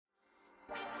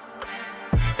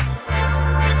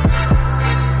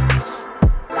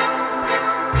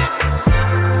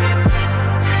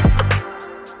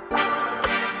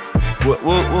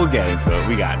we'll get into it.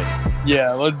 We got it.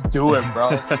 Yeah, let's do it,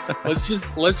 bro. let's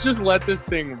just let this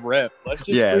thing rip. Let's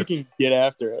just freaking get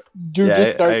after it. Dude,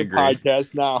 just start the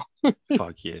podcast now.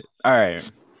 Fuck it. All right.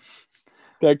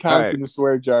 That counts in the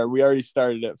swear jar. We already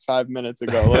started it 5 minutes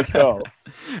ago. Let's go. All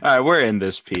right, we're in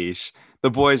this piece.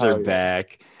 The boys are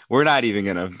back. We're not even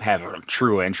going to have a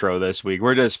true intro this week.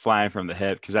 We're just flying from the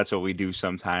hip because that's what we do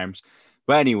sometimes.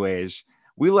 But anyways,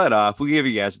 we give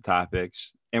you guys the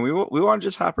topics, and we want to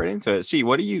just hop right into it. See,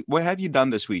 what have you done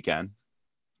this weekend?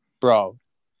 Bro,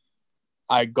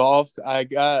 I golfed. I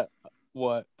got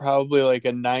probably like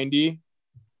a 90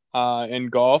 in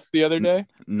golf the other day.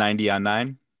 90 on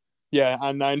 9? Yeah,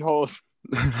 on 9 holes.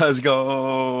 Let's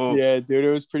go. Yeah, dude,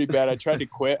 it was pretty bad. I tried to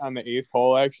quit on the 8th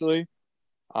hole actually.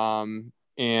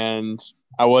 And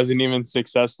I wasn't even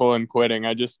successful in quitting.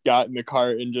 I just got in the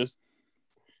cart and just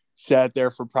sat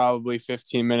there for probably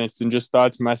 15 minutes and just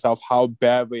thought to myself how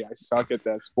badly I suck at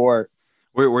that sport.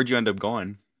 Where'd you end up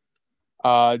going?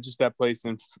 Just that place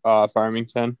in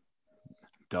Farmington.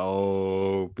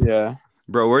 Dope. Yeah.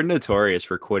 Bro, we're notorious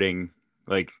for quitting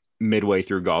like midway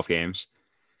through golf games.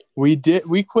 We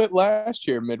quit last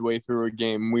year midway through a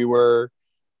game. We were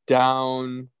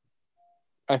down,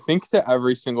 I think, to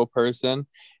every single person.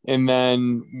 And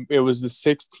then it was the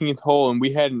 16th hole and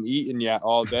we hadn't eaten yet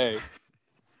all day.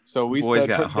 So we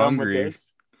got hungry. Done with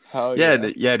this. Hell yeah,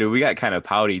 dude, we got kind of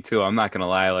pouty too. I'm not going to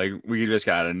lie. Like we just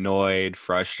got annoyed,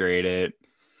 frustrated,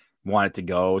 wanted to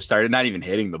go, started not even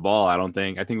hitting the ball. I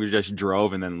think we just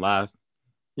drove and then left.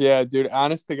 Yeah, dude,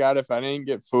 honest to God, if I didn't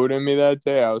get food in me that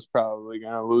day, I was probably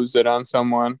going to lose it on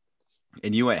someone.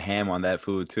 And you went ham on that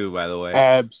food too, by the way.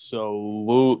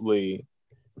 Absolutely.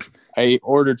 I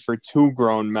ordered for 2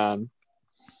 grown men.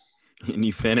 And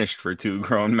you finished for 2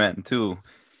 grown men too.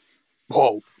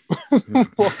 Whoa.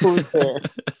 Whoa there.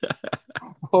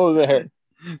 Whoa there.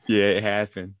 Yeah, it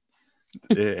happened.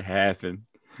 It happened.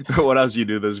 What else you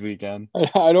do this weekend?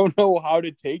 I don't know how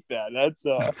to take that. That's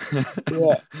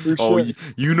yeah, for sure.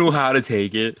 You know how to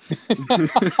take it.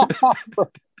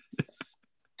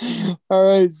 All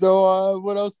right, so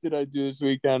what else did I do this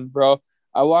weekend, bro?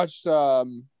 I watched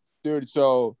dude,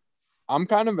 so I'm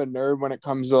kind of a nerd when it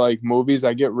comes to like movies.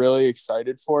 I get really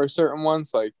excited for certain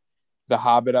ones, like The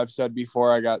Hobbit. I've said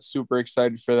before, I got super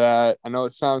excited for that. I know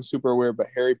it sounds super weird, but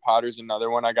Harry Potter's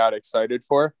another one I got excited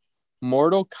for.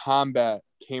 Mortal Kombat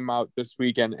came out this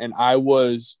weekend and I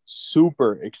was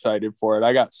super excited for it.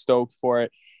 I got stoked for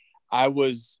it. I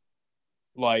was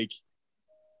like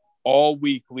all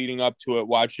week leading up to it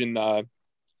watching the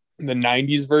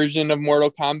 90s version of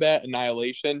Mortal Kombat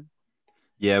Annihilation.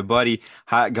 Yeah, buddy.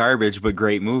 Hot garbage, but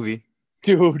great movie.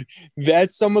 Dude,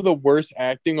 that's some of the worst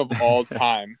acting of all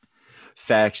time.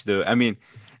 Facts, dude. I mean,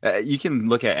 you can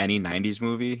look at any 90s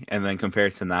movie and then compare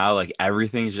it to now. Like,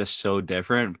 everything's just so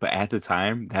different. But at the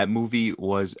time, that movie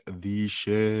was the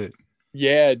shit.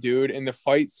 Yeah, dude. And the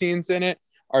fight scenes in it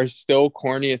are still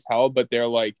corny as hell, but they're,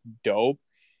 like, dope.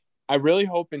 I really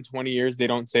hope in 20 years they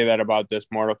don't say that about this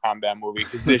Mortal Kombat movie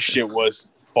because this shit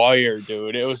was fire,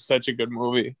 dude. It was such a good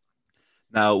movie.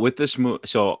 Now, with this movie,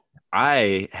 so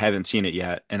I haven't seen it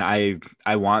yet, and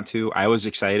I want to. I was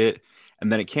excited.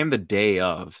 And then it came the day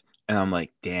of. And I'm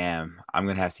like, damn, I'm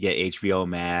going to have to get HBO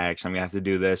Max. I'm going to have to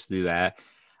do this, do that.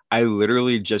 I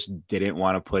literally just didn't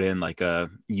want to put in like a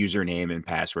username and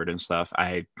password and stuff.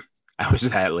 I was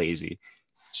that lazy.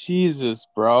 Jesus,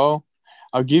 bro.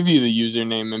 I'll give you the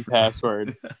username and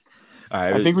password. All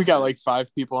right. I think we got like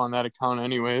 5 people on that account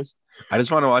anyways. I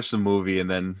just want to watch the movie and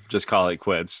then just call it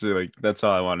quits. So, like, that's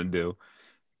all I want to do.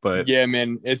 But yeah,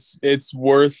 man, it's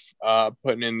worth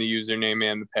putting in the username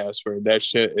and the password. That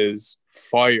shit is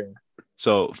fire.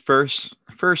 So first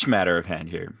matter of hand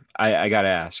here, I gotta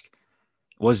ask,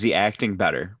 was the acting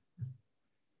better?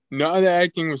 No, the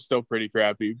acting was still pretty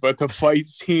crappy, but the fight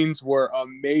scenes were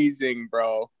amazing,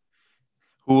 bro.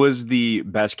 Who was the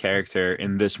best character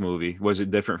in this movie? Was it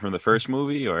different from the first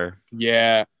movie or?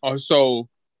 Yeah. Also,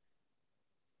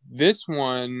 this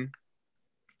one.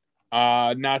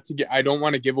 I don't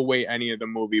want to give away any of the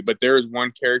movie, but there is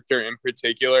one character in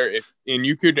particular, and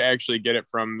you could actually get it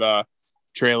from the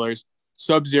trailers.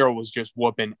 Sub-Zero was just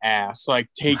whooping ass, like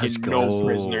taking no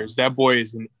prisoners. That boy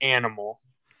is an animal.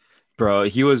 Bro,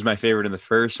 he was my favorite in the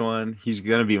first one. He's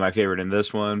going to be my favorite in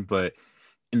this one, but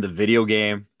in the video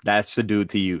game, that's the dude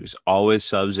to use. Always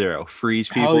Sub-Zero. Freeze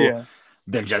people,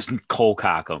 then just cold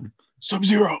cock them.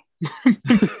 Sub-Zero.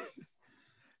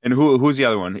 And who's the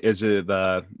other one? Is it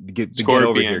the get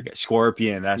over here?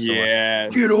 Scorpion. That's the one. Yeah,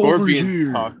 Scorpion's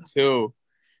tough too.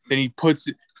 Then he puts,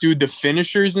 dude, the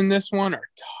finishers in this one are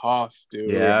tough,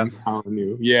 dude. Yeah, I'm telling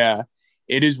you. Yeah,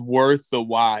 it is worth the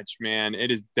watch, man.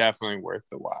 It is definitely worth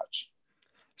the watch.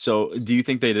 So, do you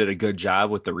think they did a good job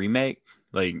with the remake?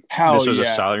 Like, this Hell was a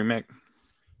yeah. solid remake.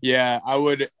 Yeah, I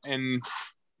would. And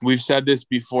we've said this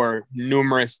before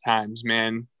numerous times,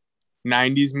 man.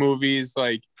 90s movies,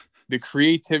 like the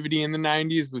creativity in the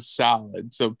 90s was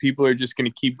solid. So people are just going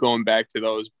to keep going back to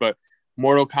those. But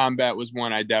Mortal Kombat was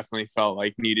one I definitely felt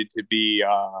like needed to be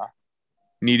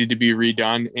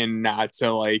redone, and not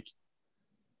to like,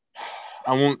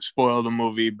 I won't spoil the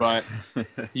movie, but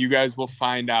you guys will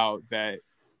find out that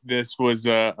this was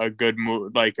a good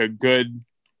move, like a good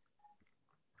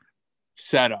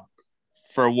setup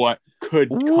for what could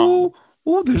come. Ooh,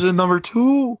 ooh, there's a number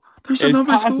two. There's a It's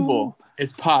number two. possible.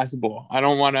 It's possible. I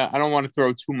don't want to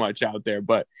throw too much out there,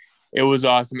 but it was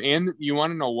awesome. And you want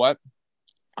to know what?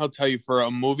 I'll tell you, for a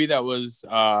movie that was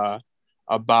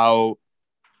about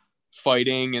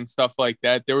fighting and stuff like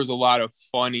that, there was a lot of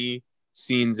funny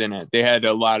scenes in it. They had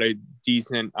a lot of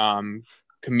decent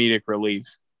comedic relief.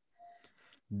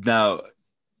 Now,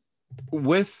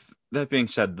 with that being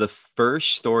said, the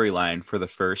first storyline for the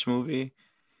first movie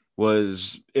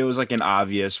was like an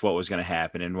obvious what was going to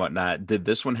happen and whatnot. Did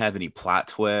this one have any plot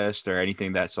twist or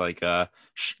anything that's like that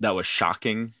was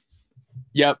shocking?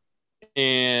 Yep.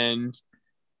 And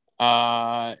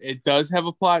it does have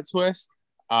a plot twist.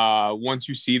 Once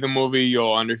you see the movie,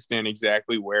 you'll understand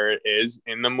exactly where it is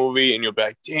in the movie, and you'll be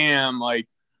like, damn, like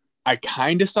I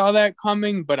kind of saw that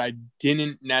coming, but I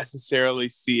didn't necessarily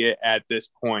see it at this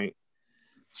point.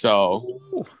 So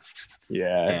Ooh.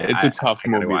 yeah, Man, it's a tough I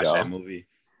gotta movie watch though. that movie.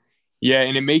 Yeah,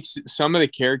 and it makes some of the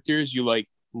characters you like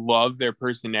love their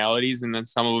personalities, and then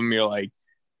some of them you're like,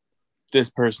 this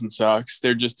person sucks.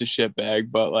 They're just a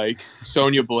shitbag. But like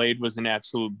Sonya Blade was an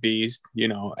absolute beast, you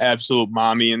know, absolute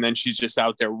mommy, and then she's just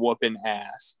out there whooping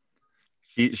ass.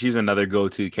 She's another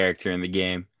go-to character in the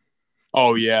game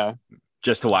Oh yeah.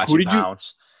 just to watch Who it did you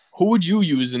bounce. who would you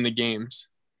use in the games?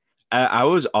 I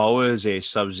was always a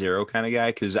Sub-Zero kind of guy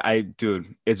because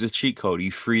dude, it's a cheat code.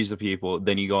 You freeze the people,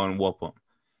 then you go and whoop them.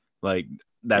 Like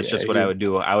that's Yeah, just what I would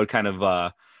do. I would kind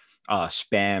of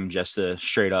spam just to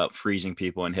straight up freezing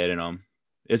people and hitting them.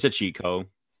 It's a cheat code.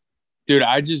 dude,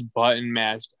 I just button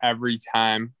mashed every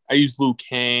time. I used Liu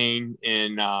Kang,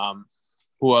 and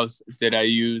who else did I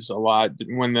use a lot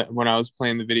when I was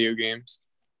playing the video games?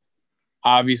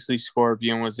 Obviously,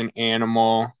 Scorpion was an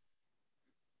animal.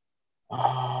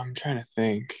 I'm trying to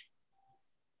think.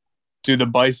 Dude, the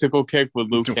bicycle kick with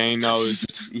Liu Kang, though, is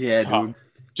Yeah, tough. dude.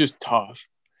 Just tough.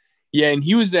 Yeah, and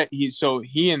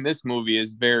he in this movie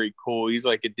is very cool. He's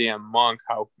like a damn monk,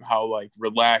 how like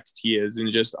relaxed he is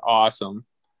and just awesome.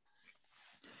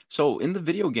 So in the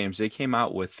video games, they came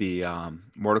out with the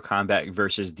Mortal Kombat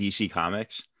versus DC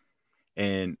Comics,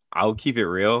 and I'll keep it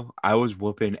real. I was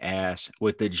whooping ass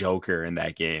with the Joker in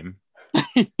that game.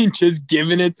 Just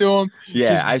giving it to him,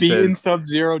 Yeah, just beating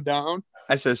Sub-Zero down.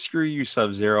 I said, screw you,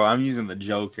 Sub-Zero. I'm using the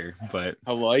Joker, but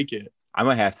I like it. I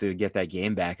might have to get that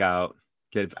game back out.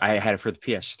 I had it for the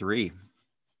PS3.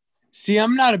 See,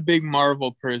 I'm not a big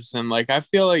Marvel person. Like, I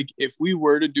feel like if we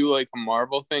were to do like a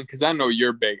Marvel thing, because I know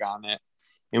you're big on it,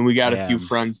 and we got I a few am.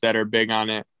 friends that are big on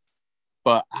it,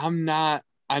 but I'm not.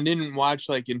 I didn't watch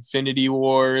like Infinity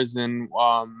Wars and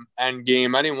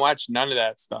Endgame. I didn't watch none of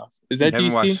that stuff. Is You that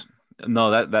haven't DC? watched?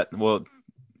 No, that well.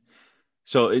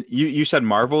 So you said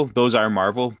Marvel. Those are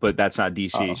Marvel, but that's not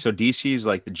DC. Oh, So DC is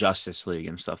like the Justice League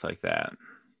and stuff like that.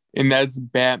 and that's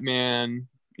Batman.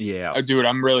 Yeah. Dude,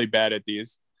 I'm really bad at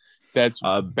these. That's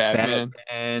Batman.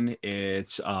 Batman.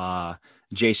 It's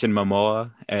Jason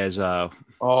Momoa as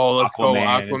Oh, let's go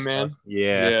Aquaman and stuff. Aquaman.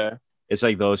 Yeah, Yeah. it's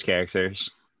like those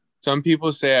characters. Some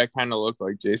people say I kind of look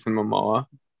like Jason Momoa.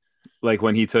 Like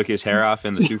when he took his hair off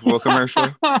in the Super Bowl commercial.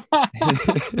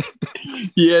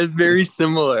 Yeah, very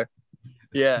similar.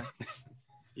 Yeah.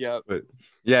 Yep. But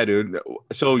yeah, dude.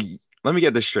 So let me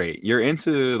get this straight. You're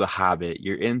into The Hobbit.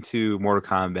 You're into Mortal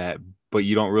Kombat, but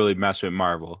you don't really mess with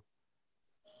Marvel.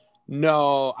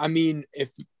 No, I mean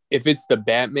if it's the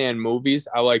Batman movies,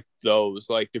 I like those,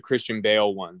 like the Christian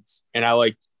Bale ones, and I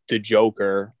like the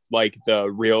Joker, like the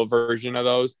real version of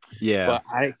those. Yeah, But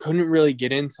I couldn't really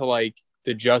get into like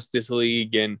the Justice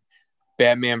League and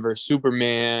Batman versus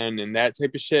Superman and that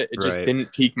type of shit. It just right.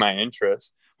 didn't pique my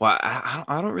interest. Well, I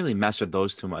don't really mess with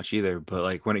those too much either. But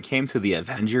like when it came to the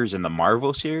Avengers and the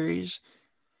Marvel series,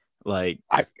 like,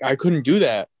 I couldn't do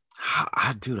that.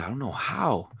 dude, I don't know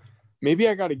how. Maybe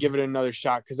I got to give it another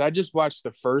shot because I just watched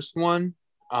the first one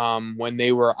when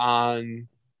they were on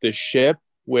the ship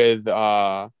with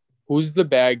who's the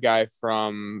bad guy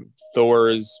from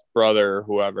Thor's brother or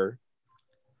whoever.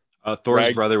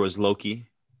 Thor's brother was Loki.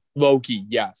 Loki,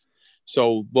 yes.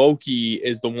 So Loki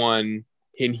is the one,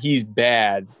 and he's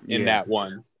bad in Yeah. that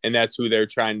one. and that's who they're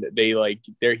trying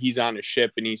to. He's on a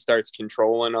ship and he starts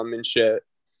controlling them and shit.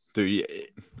 Dude,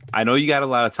 I know you got a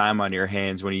lot of time on your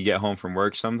hands when you get home from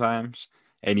work sometimes,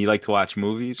 and you like to watch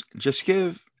movies. Just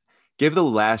give the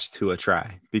last two a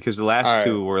try, because the last All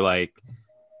two right. were like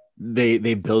they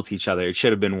built each other. It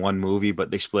should have been one movie, but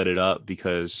they split it up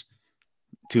because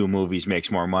two movies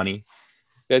makes more money.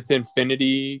 That's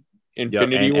Infinity Yep,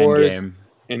 and Wars Endgame.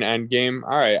 and Endgame. All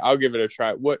right, I'll give it a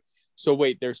try. What? So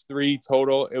wait, there's 3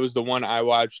 total. It was the one I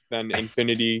watched, then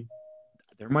Infinity.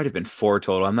 There might have been 4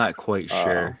 total. I'm not quite Uh,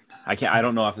 sure. I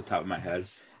don't know off the top of my head.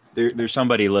 There's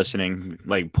somebody listening,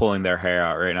 like pulling their hair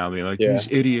out right now, being like, yeah. "These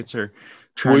idiots are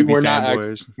trying to be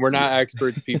fanboys." We're not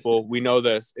experts, people. We know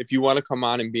this. If you want to come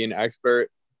on and be an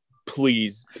expert,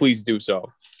 please do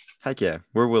so. Heck yeah,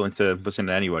 we're willing to listen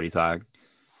to anybody talk.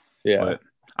 Yeah. But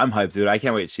I'm hyped, dude. I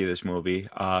can't wait to see this movie.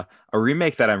 A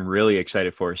remake that I'm really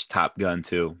excited for is Top Gun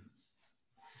 2.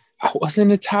 I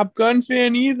wasn't a Top Gun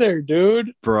fan either,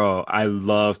 dude. Bro, I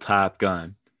love Top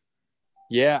Gun.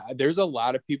 Yeah, there's a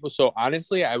lot of people. So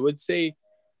honestly, I would say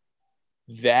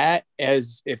that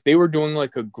as if they were doing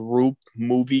like a group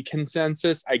movie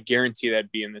consensus, I guarantee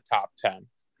that'd be in the top 10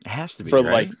 It has to be, for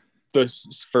right? like the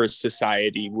first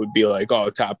society would be like, oh,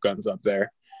 Top Gun's up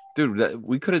there. Dude,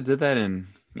 we could have did that in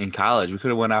college. We could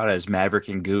have went out as Maverick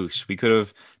and Goose. We could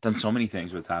have done so many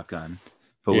things with Top Gun,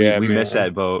 but Yeah, we missed man.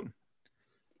 that boat.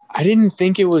 I didn't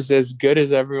think it was as good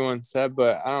as everyone said,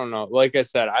 but I don't know. Like I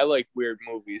said, I like weird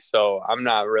movies, so I'm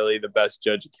not really the best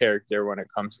judge of character when it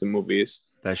comes to movies.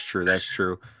 That's true. That's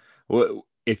true.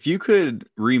 If you could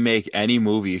remake any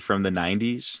movie from the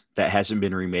 90s that hasn't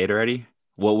been remade already,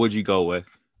 what would you go with?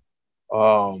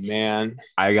 Oh man.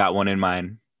 I got one in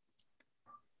mind.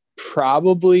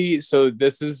 Probably. So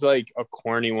this is like a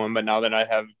corny one, but now that I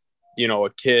have, a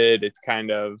kid,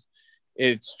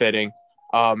 it's fitting.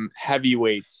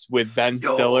 Heavyweights with Ben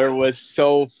Stiller Yo, was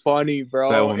so funny, that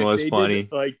bro. one was funny.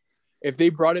 If they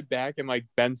brought it back and like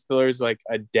Ben Stiller's like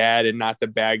a dad and not the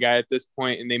bad guy at this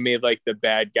point, and they made like the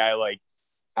bad guy like,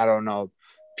 I don't know,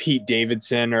 Pete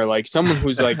Davidson or like someone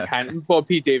who's like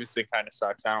Pete Davidson kind of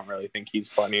sucks. I don't really think he's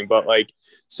funny, but like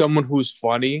someone who's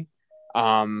funny.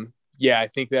 Yeah, I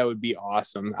think that would be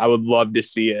awesome. I would love to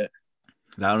see it.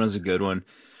 That one was a good one.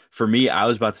 For me, I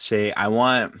was about to say I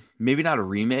want maybe not a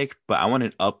remake, but I want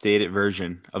an updated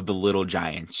version of The Little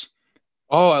Giants.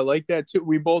 Oh, I like that too.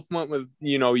 We both went with,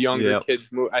 younger Yep. kids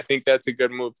move. I think that's a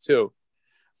good move too.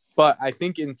 But I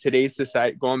think in today's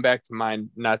society, going back to mine,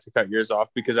 not to cut yours off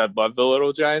because I'd love the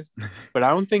Little Giants, but I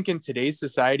don't think in today's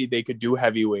society they could do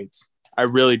heavyweights. I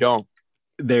really don't.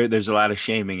 There's a lot of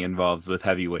shaming involved with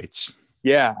heavyweights.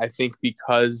 Yeah, I think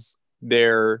because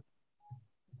they're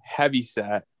heavy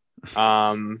set,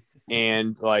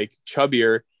 and like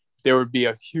chubbier, there would be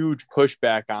a huge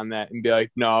pushback on that and be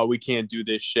like, no, we can't do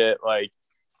this shit. Like,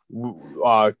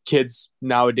 kids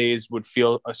nowadays would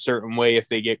feel a certain way if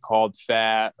they get called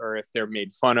fat or if they're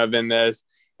made fun of in this.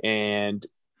 And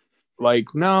like,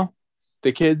 no,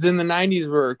 the kids in the 90s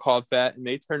were called fat and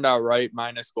they turned out right,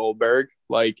 minus Goldberg.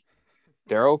 Like,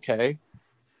 they're okay.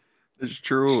 It's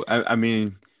true. I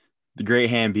mean, the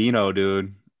great Hambino,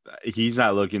 dude, he's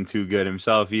not looking too good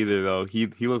himself either, though. He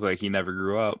looked like he never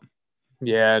grew up.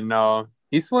 Yeah, no,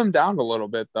 he slimmed down a little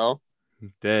bit though.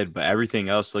 Did, but everything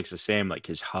else looks the same, like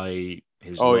his height,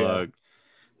 his Oh yeah, look.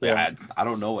 Like, yeah, I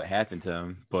don't know what happened to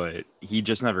him, but he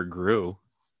just never grew.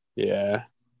 yeah.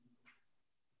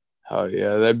 Oh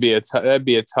yeah, that'd be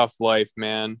a tough life,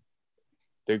 man.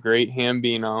 The Great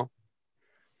Hambino.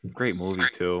 Great movie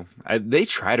too. They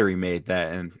tried to remake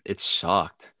that and it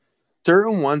sucked.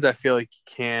 Certain ones I feel like you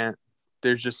can't.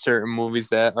 There's just certain movies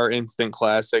that are instant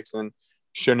classics and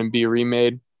shouldn't be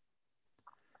remade.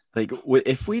 Like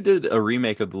if we did a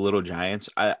remake of The Little Giants,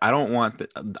 I don't want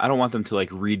I don't want them to like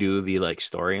redo the like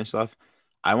story and stuff.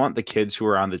 I want the kids who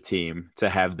are on the team to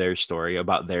have their story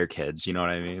about their kids. You know what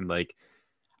I mean? Like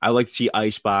I like to see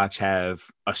Icebox have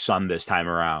a son this time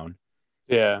around,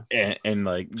 Yeah. and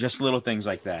like just little things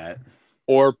like that.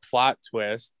 Or plot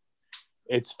twist.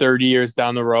 It's 30 years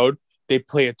down the road. They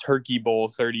play a turkey bowl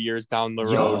 30 years down the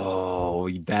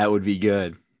road. Yo, that would be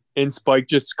good. And Spike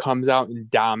just comes out and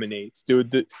dominates,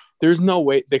 dude. There's no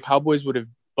way the Cowboys would have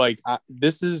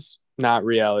this is not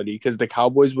reality because the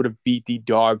Cowboys would have beat the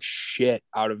dog shit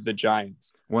out of the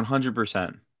Giants.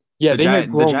 100%. Yeah, they had The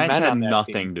grown Giants men had on that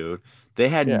nothing, team. dude. They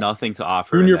had Yeah. nothing to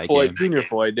offer in that game. Junior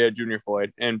Floyd. They had Junior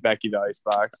Floyd and Becky the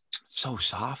Icebox. So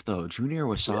soft though. Junior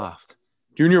was Yeah. soft.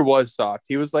 Junior was soft.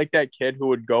 He was like that kid who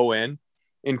would go in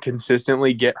and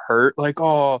consistently get hurt. Like,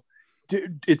 oh,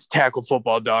 dude, it's tackle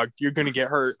football, dog. You're gonna get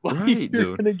hurt. Like, Right, you're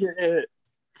dude. gonna get hit.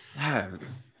 Yeah.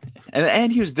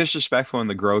 And he was disrespectful in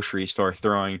the grocery store,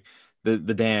 throwing the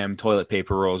damn toilet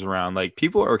paper rolls around. Like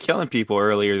people are killing people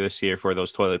earlier this year for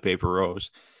those toilet paper rolls.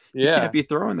 He can't Yeah. be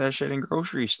throwing that shit in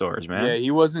grocery stores, Yeah, man. he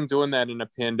wasn't doing that in a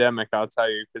pandemic, I'll tell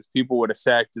you, because people would have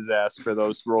sacked his ass for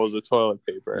those rolls of toilet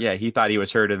paper. Yeah, he thought he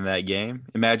was hurt in that game.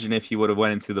 Imagine if he would have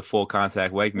went into the full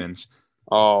contact Wegmans.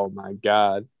 Oh my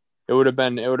God. It would have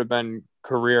been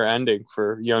career ending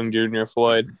for young Junior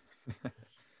Floyd. I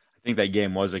think that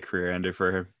game was a career ender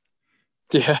for him.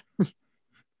 Yeah.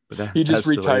 But He just that's the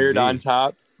way it retired on be.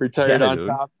 top. Retired Yeah, on dude.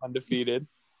 top, undefeated.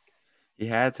 He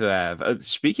had to have.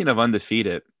 Speaking of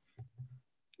undefeated,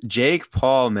 Jake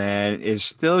Paul, man, is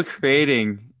still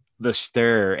creating the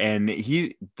stir, and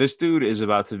this dude is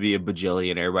about to be a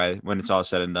bajillionaire by when it's all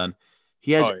said and done.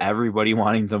 He has Oh yeah. everybody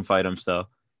wanting to fight him still.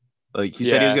 Like he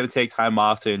said he was Yeah. gonna take time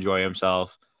off to enjoy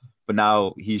himself, but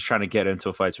now he's trying to get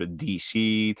into fights with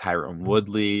DC, Tyron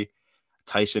Woodley,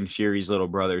 Tyson Fury's little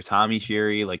brother, Tommy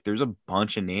Fury. Like there's a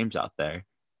bunch of names out there.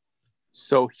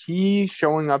 So he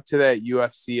showing up to that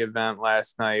UFC event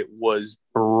last night was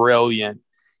brilliant.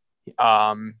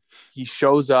 He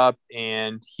shows up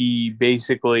and he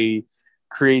basically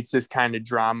creates this kind of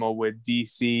drama with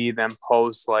DC, then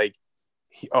posts like,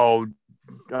 oh,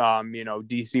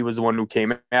 DC was the one who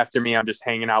came after me. I'm just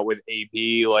hanging out with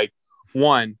AB. Like,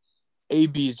 one,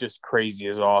 AB is just crazy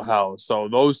as all hell. So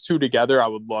those two together, I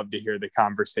would love to hear the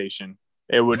conversation.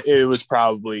 It was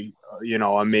probably,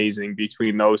 amazing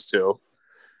between those two.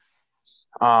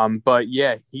 But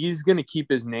yeah, he's gonna keep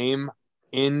his name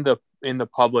in the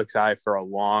public's eye for a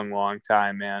long, long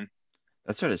time, man.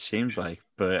 That's what it seems like.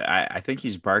 But I think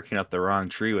he's barking up the wrong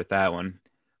tree with that one.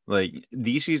 Like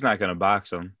DC's not gonna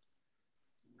box him.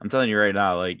 I'm telling you right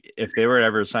now, like if they were to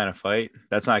ever sign a fight,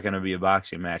 that's not gonna be a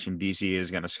boxing match, and DC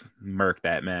is gonna murk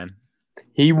that man.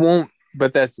 He won't,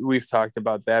 but we've talked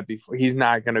about that before. He's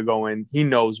not gonna go in. He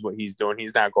knows what he's doing.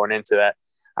 He's not going into that.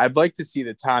 I'd like to see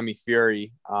the Tommy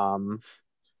Fury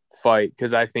fight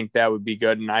because I think that would be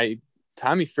good. And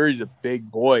Tommy Fury's a big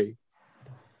boy.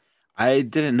 I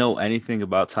didn't know anything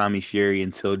about Tommy Fury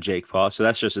until Jake Paul, so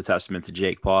that's just a testament to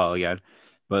Jake Paul again.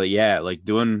 But yeah, like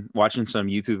watching some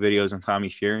YouTube videos on Tommy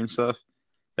Fury and stuff,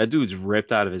 that dude's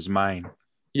ripped out of his mind.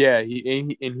 Yeah,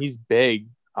 and he's big.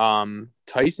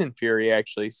 Tyson Fury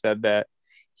actually said that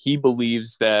he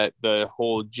believes that the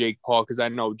whole Jake Paul, because I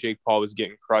know Jake Paul was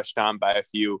getting crushed on by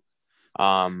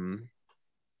um,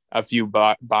 a few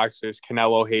boxers.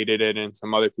 Canelo hated it and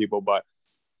some other people, but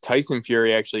Tyson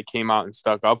Fury actually came out and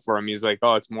stuck up for him. He's like,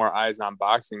 oh, it's more eyes on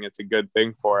boxing. It's a good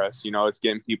thing for us. It's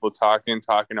getting people talking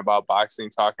about boxing,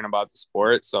 talking about the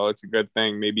sport. So it's a good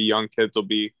thing. Maybe young kids will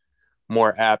be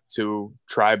more apt to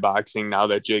try boxing now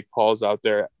that Jake Paul's out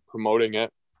there promoting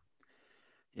it.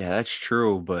 Yeah, that's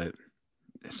true, but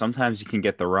sometimes you can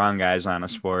get the wrong guys on a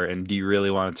sport, and do you really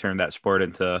want to turn that sport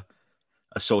into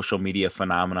a social media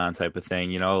phenomenon type of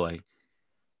thing? Like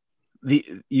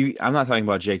I'm not talking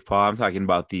about Jake Paul. I'm talking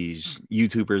about these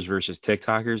YouTubers versus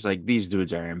TikTokers. Like these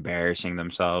dudes are embarrassing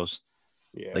themselves.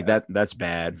 Like Yeah. that's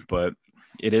bad, but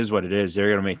it is what it is. They're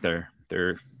gonna make their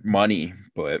money,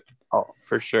 Oh,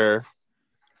 for sure.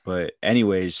 but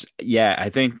anyways, yeah, I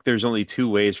think there's only two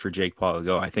ways for Jake Paul to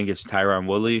go. I think it's Tyron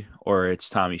Woodley or it's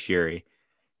Tommy Fury,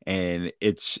 and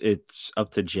it's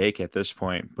up to Jake at this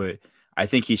point. But I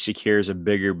think he secures a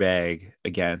bigger bag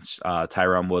against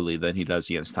Tyron Woodley than he does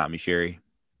against Tommy Fury.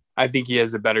 I think he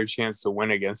has a better chance to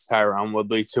win against Tyron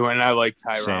Woodley too. And I like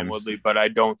Tyron Same. Woodley, but I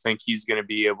don't think he's going to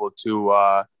be able to.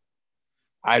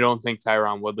 I don't think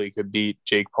Tyron Woodley could beat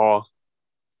Jake Paul.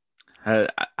 I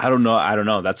don't know. I don't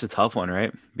know. That's a tough one,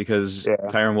 right? Because Yeah.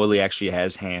 Tyron Woodley actually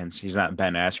has hands. He's not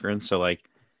Ben Askren, so like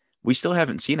we still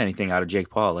haven't seen anything out of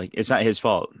Jake Paul. Like it's not his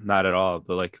fault, not at all.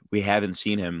 But like we haven't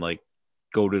seen him like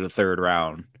go to the third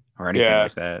round or anything Yeah.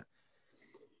 like that.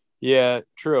 Yeah.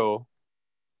 True.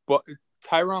 But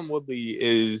Tyron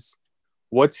Woodley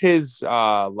what's his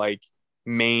is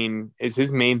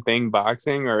his main thing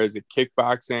boxing or is it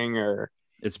kickboxing or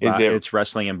is it It's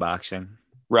wrestling and boxing.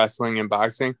 wrestling and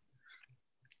boxing?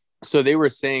 So they were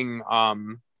saying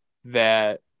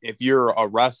that if you're a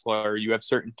wrestler, you have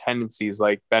certain tendencies.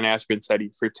 Like Ben Askren said,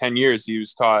 for 10 years, he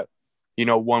was taught,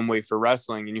 one way for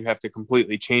wrestling, and you have to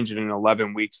completely change it in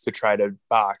 11 weeks to try to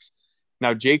box.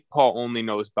 Now, Jake Paul only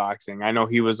knows boxing. I know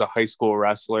he was a high school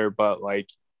wrestler, but like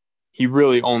he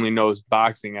really only knows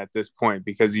boxing at this point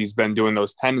because he's been doing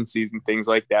those tendencies and things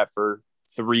like that for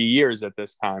 3 years at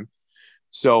this time.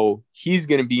 So he's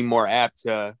going to be more apt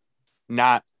to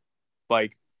not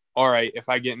like, all right, if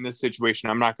I get in this situation,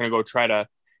 I'm not going to go try to,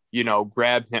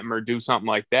 grab him or do something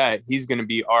like that. He's going to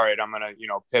be, all right, I'm going to,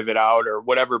 pivot out or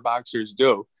whatever boxers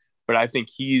do. But I think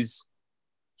he's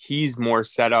he's more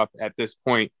set up at this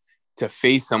point to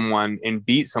face someone and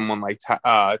beat someone like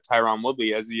Tyron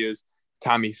Woodley as he is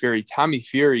Tommy Fury. Tommy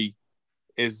Fury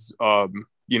is, a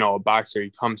boxer.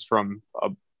 He comes from,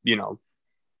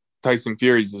 Tyson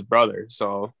Fury's his brother.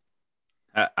 So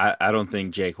I don't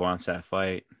think Jake wants that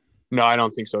fight. no, I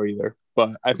don't think so either.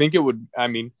 But I think it would. I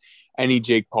mean, any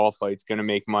Jake Paul fight's gonna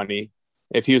make money.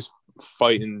 If he was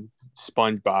fighting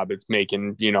SpongeBob, it's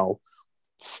making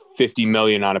 50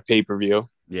 million on a pay-per-view.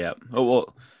 Yeah. Oh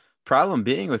well. Problem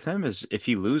being with him is if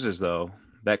he loses though,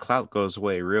 that clout goes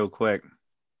away real quick.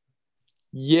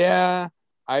 Yeah,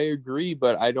 I agree,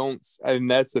 but I don't. And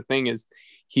that's the thing is,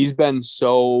 he's been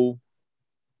so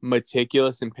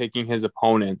meticulous in picking his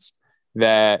opponents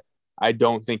that I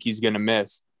don't think he's gonna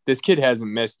miss. This kid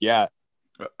hasn't missed yet.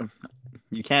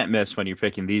 You can't miss when you're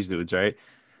picking these dudes, right?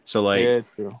 So like Yeah,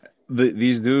 it's true.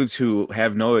 these dudes who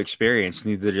have no experience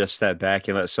need to just step back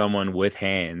and let someone with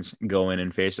hands go in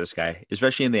and face this guy,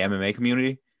 especially in the MMA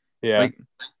community. Yeah, Like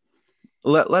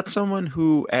let someone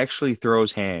who actually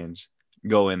throws hands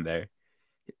go in there.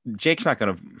 Jake's not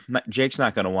gonna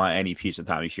want any piece of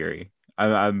Tommy Fury.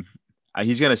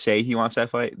 He's gonna say he wants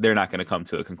that fight. They're not gonna come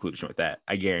to a conclusion with that.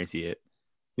 I guarantee it.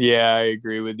 yeah, I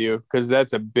agree with you because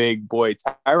that's a big boy.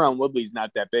 Tyron Woodley's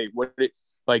not that big.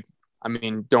 Like? I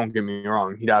mean, don't get me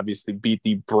wrong. He'd obviously beat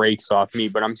the brakes off me,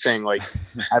 but I'm saying like,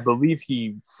 I believe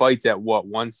he fights at what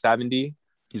 170.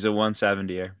 He's a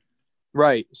 170er.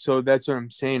 Right. So that's what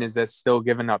I'm saying is that's still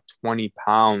giving up 20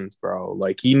 pounds, bro.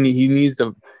 Like he needs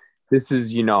to. This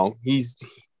is he's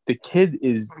the kid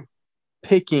is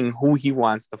picking who he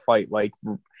wants to fight, like,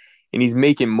 and he's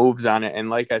making moves on it. And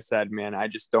like I said, man, I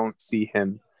just don't see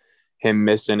him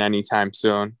missing anytime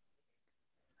soon.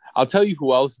 I'll tell you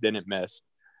who else didn't miss.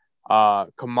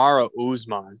 Kamaru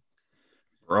Usman.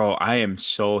 Bro, I am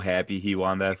so happy he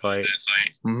won that fight.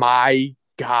 My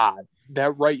God,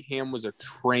 that right hand was a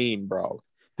train, bro.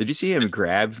 Did you see him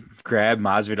grab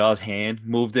Masvidal's hand,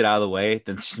 moved it out of the way,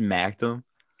 then smacked him?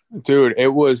 Dude, it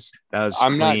was. That was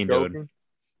I'm clean, not joking. dude.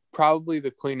 Probably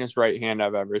the cleanest right hand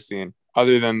I've ever seen,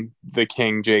 other than the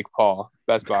King Jake Paul,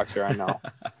 best boxer I know.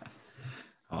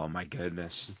 Oh my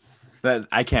goodness.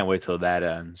 I can't wait till that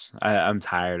ends. I'm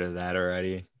tired of that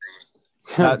already.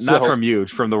 Not from you,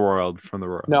 from the world.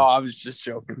 No, I was just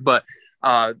joking. But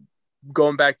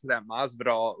going back to that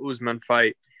Masvidal Usman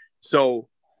fight, so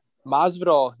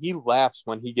Masvidal, he laughs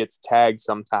when he gets tagged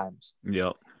sometimes.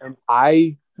 Yep. And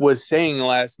I was saying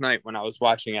last night when I was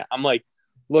watching it, I'm like,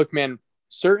 look, man,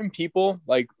 certain people,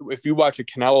 like if you watch a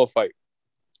Canelo fight,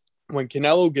 when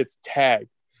Canelo gets tagged,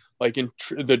 like in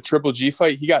the Triple G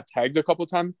fight, he got tagged a couple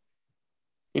times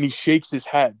and he shakes his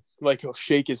head. Like he'll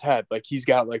shake his head. Like he's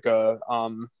got like a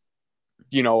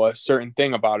certain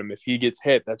thing about him. If he gets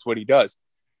hit, that's what he does.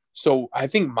 So I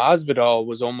think Masvidal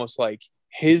was almost like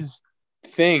his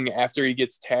thing after he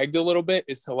gets tagged a little bit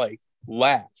is to like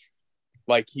laugh.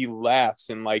 Like he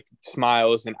laughs and like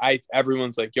smiles and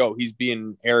everyone's like, yo, he's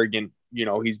being arrogant.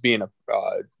 He's being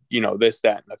this,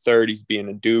 that, and the third. He's being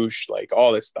a douche, like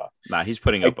all this stuff. Nah, he's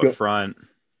putting up a front.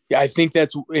 Yeah, I think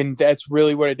that's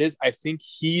really what it is. I think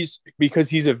because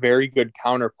he's a very good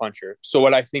counter puncher. So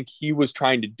what I think he was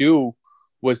trying to do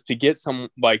was to get some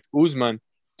like Usman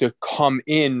to come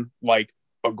in like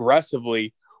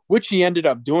aggressively, which he ended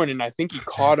up doing. And I think he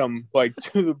caught him like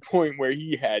to the point where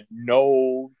he had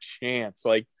no chance.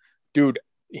 Like, dude,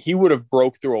 he would have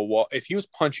broke through a wall. If he was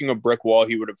punching a brick wall,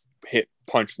 he would have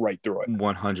punched right through it.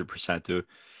 100%, dude.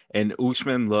 And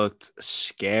Usman looked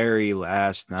scary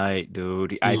last night,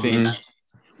 dude. I think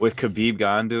with Khabib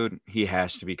gone, dude, he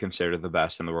has to be considered the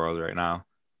best in the world right now.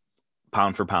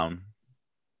 Pound for pound.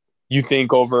 You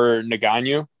think over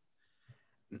Ngannou?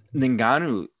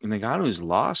 Ngannou's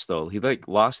lost, though. He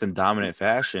lost in dominant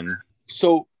fashion.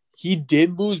 So he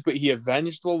did lose, but he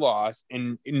avenged the loss.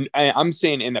 And I'm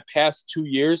saying in the past 2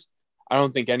 years, I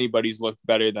don't think anybody's looked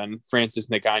better than Francis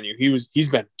Ngannou. He's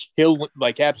been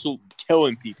absolutely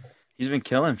killing people. He's been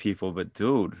killing people, but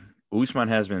dude, Usman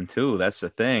has been too. That's the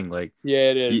thing. Like,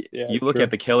 yeah, it is. You look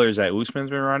at the killers that Usman's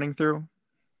been running through.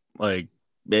 Like,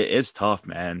 it's tough,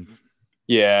 man.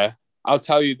 Yeah, I'll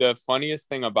tell you the funniest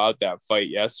thing about that fight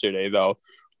yesterday, though,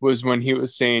 was when he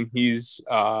was saying he's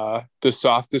the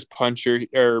softest puncher,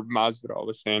 or Masvidal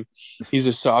was saying he's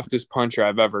the softest puncher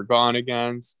I've ever gone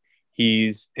against.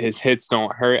 His hits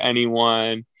don't hurt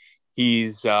anyone.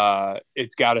 It's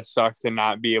gotta suck to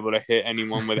not be able to hit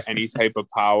anyone with any type of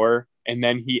power. And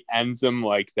then he ends them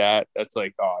like that. That's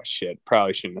like, oh shit,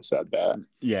 probably shouldn't have said that.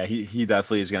 Yeah, he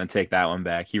definitely is gonna take that one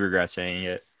back. He regrets saying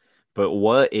it. But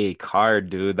what a card,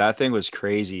 dude. That thing was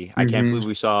crazy. I can't believe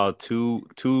we saw two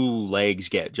legs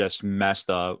get just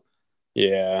messed up.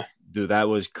 Yeah. Dude, that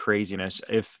was craziness.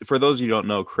 If for those of you who don't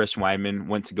know, Chris Weidman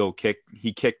went to go kick.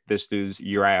 He kicked this dude's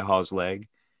Uriah Hall's leg,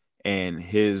 and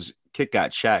his kick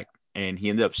got checked, and he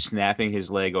ended up snapping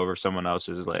his leg over someone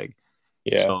else's leg.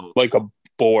 Yeah, So like a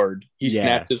board. He yeah,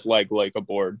 snapped his leg like a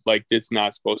board. Like it's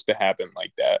not supposed to happen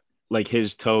like that. like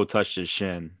his toe touched his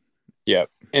shin. Yep.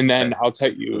 And then That, I'll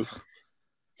tell you ugh.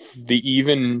 the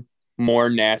even more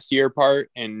nastier part.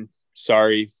 And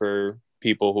sorry for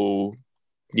people who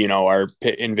are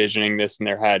envisioning this in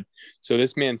their head. So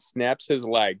this man snaps his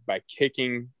leg by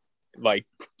kicking, like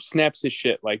snaps his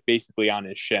shit, like basically on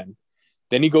his shin.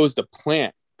 Then he goes to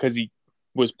plant because he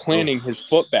was planting Ugh. his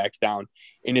foot back down,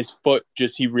 and his foot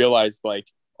he realized like,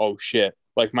 oh shit,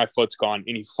 like my foot's gone,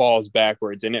 and he falls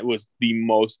backwards. And it was the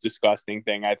most disgusting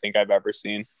thing I think I've ever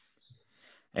seen.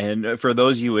 And for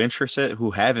those of you interested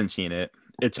who haven't seen it,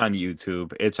 it's on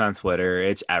YouTube, it's on Twitter,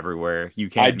 it's everywhere. You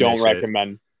I can't miss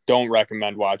it. don't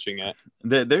recommend watching it.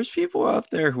 There's people out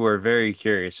there who are very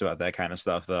curious about that kind of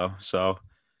stuff, though. So,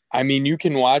 I mean, you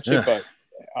can watch it, ugh.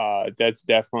 but that's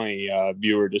definitely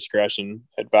viewer discretion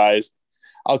advised.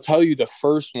 I'll tell you the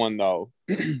first one though,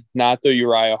 not the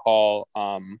Uriah Hall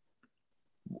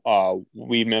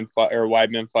Weidman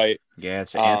fight. Yeah,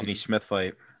 it's an Anthony Smith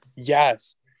fight.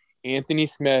 Yes, Anthony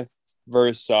Smith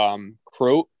versus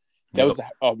Croat. That Yep.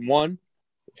 was one.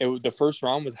 The first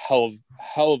round was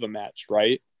hell of a match,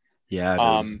 right?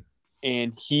 Yeah, dude.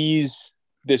 And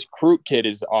this Croat kid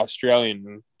is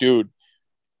Australian dude.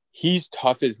 He's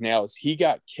tough as nails. He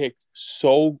got kicked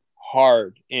so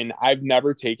hard, and I've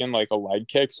never taken like a leg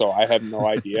kick, so I have no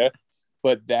idea.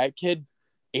 But that kid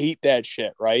ate that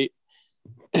shit, right?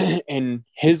 And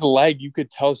his leg, you could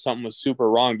tell something was super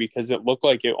wrong because it looked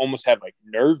like it almost had like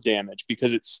nerve damage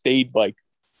because it stayed like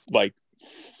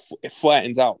it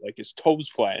flattens out, like his toes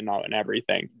flatten out and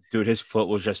everything. Dude, his foot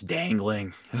was just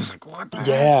dangling. I was like, what the heck?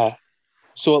 Yeah.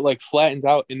 So it like flattens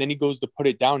out, and then he goes to put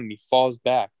it down and he falls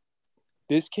back.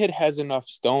 This kid has enough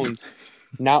stones.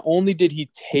 Not only did he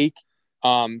take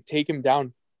him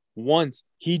down once,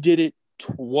 he did it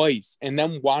twice, and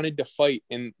then wanted to fight.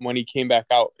 And when he came back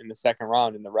out in the second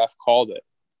round, and the ref called it.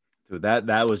 Dude,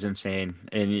 that was insane.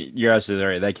 And you're absolutely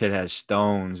right. That kid has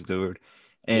stones, dude.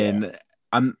 Yeah. And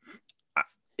I'm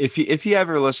if he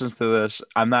ever listens to this,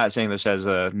 I'm not saying this as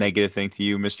a negative thing to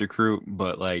you, Mr. Crew,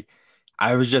 but like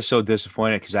I was just so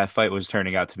disappointed because that fight was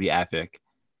turning out to be epic.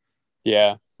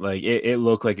 Yeah. Like it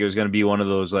looked like it was gonna be one of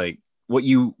those like what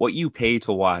you pay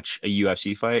to watch a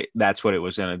UFC fight, that's what it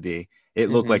was gonna be. It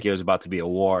looked Mm-hmm. like it was about to be a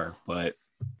war, but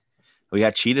we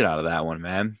got cheated out of that one,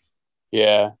 man.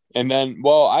 Yeah. And then,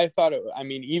 well, I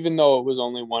mean, even though it was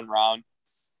only one round,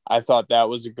 I thought that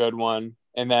was a good one.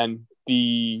 And then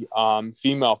the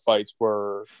female fights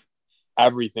were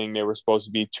everything they were supposed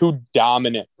to be. Two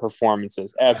dominant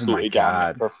performances, Oh my absolutely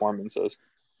dominant God. performances.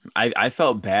 I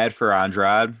felt bad for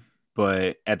Andrade,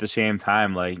 but at the same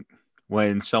time, like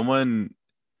when someone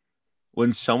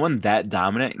that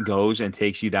dominant goes and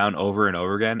takes you down over and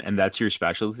over again, and that's your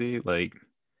specialty, like,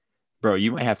 bro,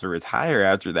 you might have to retire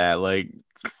after that. Like,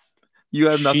 you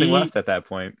have nothing She, left at that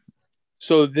point.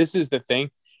 so this is the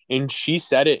thing. And she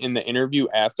said it in the interview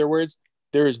afterwards.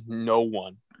 There is no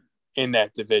one in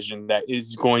that division that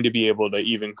is going to be able to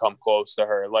even come close to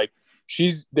her. Like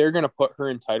they're going to put her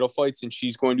in title fights, and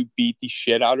she's going to beat the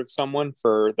shit out of someone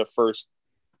for the first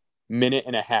minute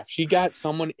and a half. She got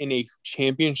someone in a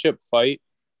championship fight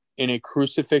in a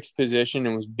crucifix position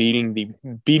and was beating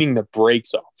the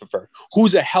brakes off of her.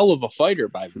 Who's a hell of a fighter,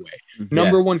 by the way. Yeah,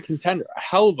 Number one contender, a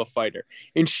hell of a fighter.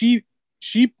 And she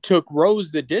took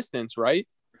Rose the distance, right?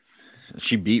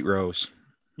 she beat Rose.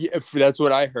 Yeah, that's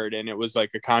what I heard, and it was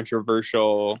like a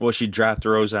controversial. Well, she dropped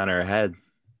Rose on her head.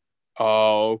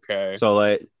 Oh, okay. So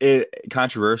like it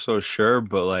controversial, sure,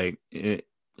 but like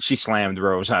she slammed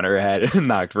Rose on her head and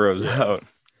knocked Rose Yeah. out.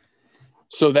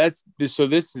 So this is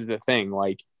the thing.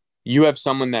 Like you have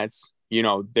someone that's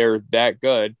they're that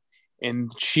good,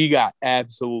 and she got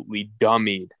absolutely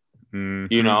dummied.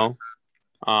 Mhm.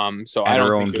 So At I her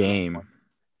don't own think there's game. anyone.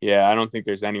 Yeah, I don't think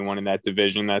there's anyone in that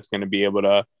division that's going to be able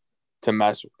to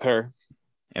mess with her.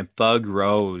 And Thug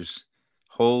Rose.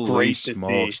 Holy Great to see.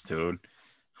 smokes, dude.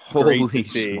 Great to Holy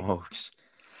see. smokes.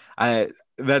 I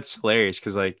That's hilarious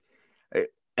because like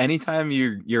anytime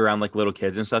you're around like little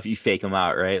kids and stuff, you fake them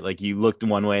out, right? Like you looked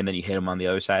one way and then you hit them on the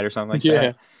other side or something like Yeah.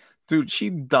 that. Dude,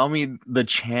 she dummied the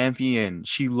champion.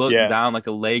 She looked Yeah. down like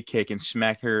a leg kick and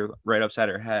smacked her right upside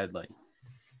her head. Like,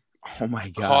 oh my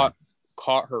God.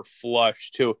 Caught her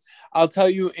flush too. I'll tell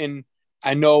you, and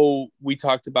I know we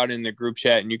talked about it in the group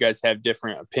chat, and you guys have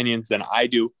different opinions than I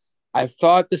do. I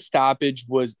thought the stoppage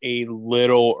was a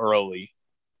little early.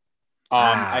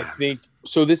 I think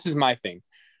so. This is my thing.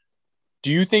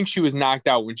 Do you think she was knocked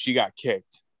out when she got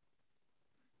kicked?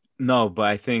 No, but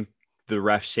I think the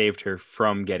ref saved her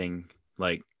from getting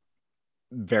like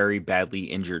very badly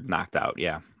injured, knocked out.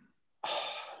 Yeah.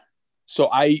 So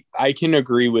I can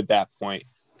agree with that point.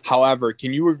 However,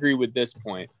 can you agree with this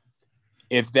point?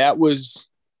 If that was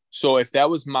if that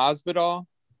was Masvidal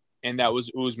and that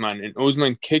was Usman and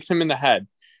Usman kicks him in the head,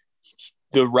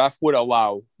 the ref would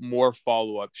allow more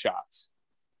follow-up shots.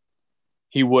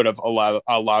 He would have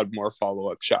allowed more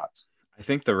follow-up shots. I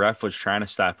think the ref was trying to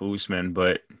stop Usman,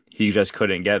 but he just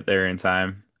couldn't get there in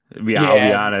time. I'll be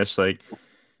Yeah. honest. Like,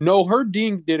 No,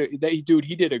 Dean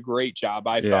he did a great job,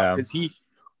 I thought, yeah, because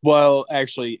well,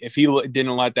 actually, if he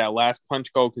didn't let that last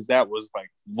punch go, because that was like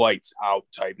lights out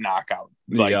type knockout,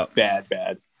 like yep.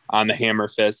 bad on the hammer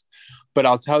fist. But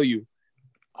I'll tell you,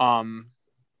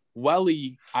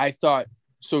 Welly, I thought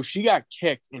so. She got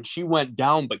kicked and she went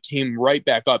down, but came right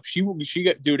back up. She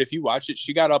got, dude. If you watch it,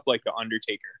 she got up like the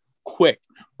Undertaker, quick,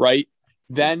 right?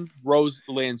 Then Rose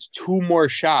lands two more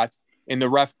shots, and the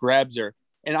ref grabs her.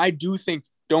 And I do think,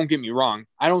 don't get me wrong,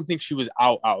 I don't think she was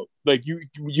out. Like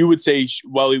you would say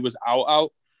Welly was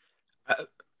out.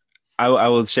 I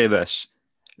will say this.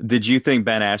 Did you think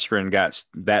Ben Askren got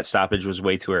that stoppage was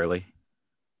way too early?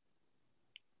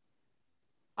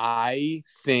 I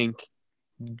think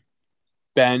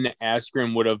Ben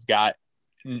Askren would have got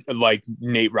like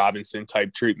Nate Robinson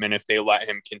type treatment if they let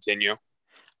him continue.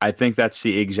 I think that's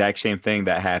the exact same thing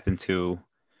that happened to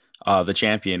the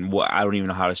champion. I don't even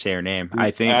know how to say her name.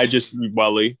 I think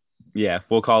Welly. Yeah,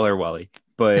 we'll call her Welly.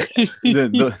 But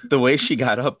the way she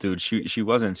got up, dude, she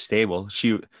wasn't stable.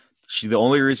 She the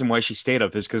only reason why she stayed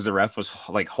up is because the ref was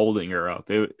like holding her up.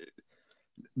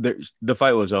 The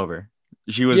fight was over.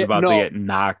 She was about to get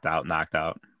knocked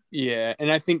out. Yeah, and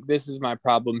I think this is my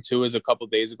problem too. Is a couple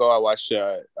days ago I watched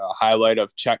a highlight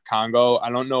of Czech Congo. I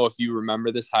don't know if you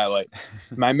remember this highlight.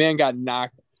 My man got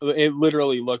knocked. It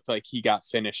literally looked like he got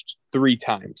finished 3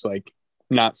 times. Like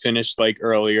not finished like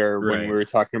earlier when we were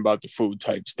talking about the food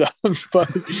type stuff. But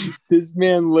this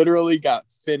man literally got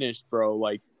finished, bro,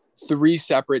 like 3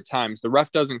 separate times. The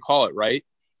ref doesn't call it, right?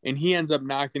 And he ends up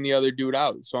knocking the other dude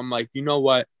out. So I'm like, you know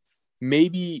what?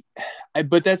 Maybe,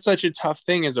 but that's such a tough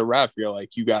thing as a ref. You're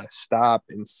like, you got to stop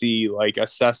and see, like,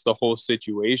 assess the whole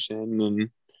situation. And,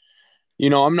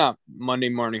 I'm not Monday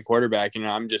morning quarterbacking.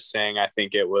 I'm just saying, I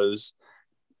think it was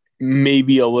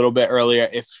maybe a little bit earlier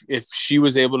if she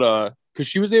was able to, because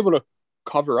she was able to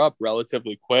cover up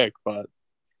relatively quick, but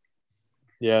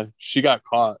yeah, she got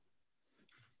caught.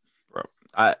 Bro,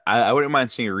 I wouldn't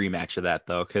mind seeing a rematch of that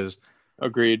though, because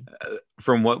agreed.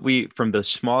 From the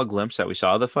small glimpse that we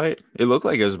saw of the fight, it looked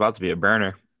like it was about to be a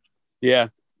burner. Yeah,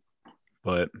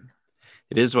 but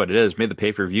it is what it is. Made the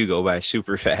pay-per-view go by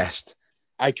super fast.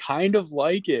 I kind of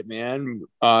like it, man.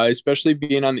 Especially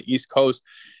being on the East Coast.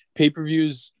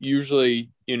 Pay-per-views usually,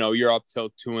 you're up till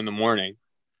 2 a.m.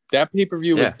 That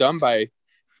pay-per-view was done by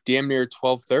damn near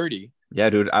 12:30. Yeah,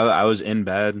 dude. I was in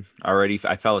bed already.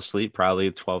 I fell asleep probably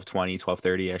 12:20,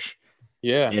 12:30-ish.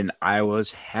 Yeah. And I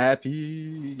was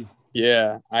happy.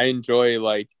 Yeah. I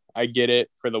enjoy, I get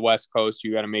it for the West Coast.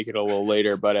 You got to make it a little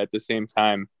later. But at the same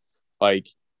time, I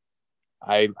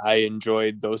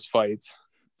enjoyed those fights.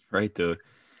 Right, dude.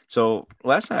 So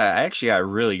last night I actually got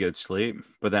really good sleep,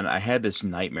 but then I had this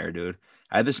nightmare, dude.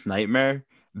 I had this nightmare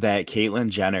that Caitlyn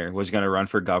Jenner was going to run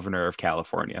for governor of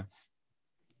California.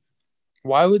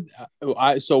 Why would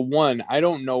I? So one, I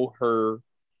don't know her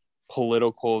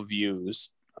political views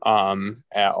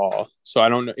at all. So I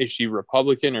don't know, is she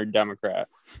Republican or Democrat?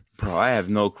 Bro, I have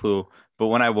no clue. But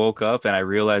when I woke up and I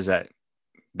realized that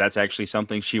that's actually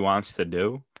something she wants to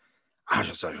do, I was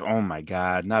just like, oh my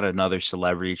God, not another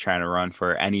celebrity trying to run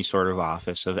for any sort of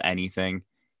office of anything.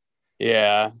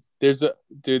 Yeah. There's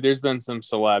been some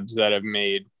celebs that have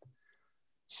made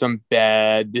some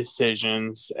bad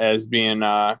decisions as being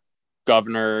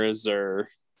governors or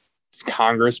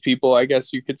Congress people, I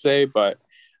guess you could say. But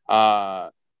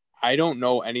I don't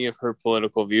know any of her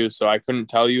political views, so I couldn't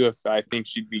tell you if I think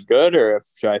she'd be good or if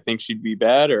I think she'd be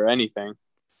bad or anything.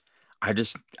 I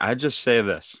just say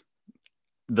this.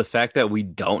 The fact that we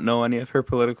don't know any of her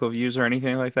political views or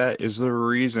anything like that is the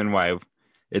reason why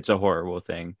it's a horrible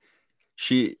thing.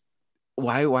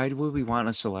 Why would we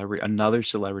want another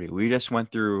celebrity? We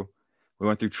went through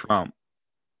Trump.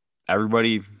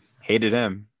 Everybody hated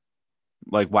him.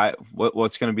 Like, why?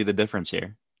 What's going to be the difference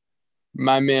here?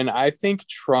 My man, I think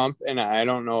Trump, and I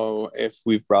don't know if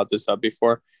we've brought this up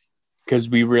before because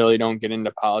we really don't get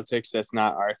into politics. That's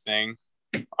not our thing.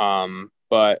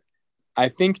 But I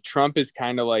think Trump is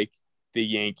kind of like the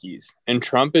Yankees, and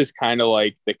Trump is kind of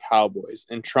like the Cowboys,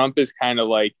 and Trump is kind of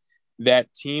like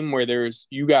that team where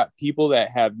you got people that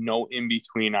have no in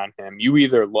between on him. You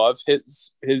either love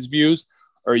his views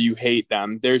or you hate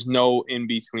them. There's no in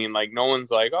between. Like no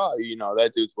one's like, oh,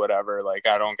 that dude's whatever. Like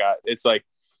I don't got. It's like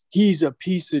he's a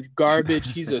piece of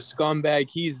garbage. He's a scumbag.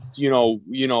 He's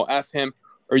F him.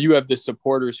 Or you have the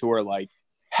supporters who are like,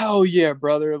 hell yeah,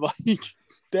 brother. Like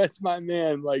that's my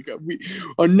man. Like I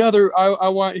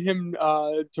want him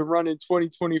to run in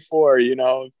 2024.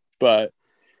 But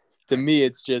to me,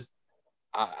 it's just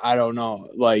I don't know.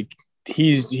 Like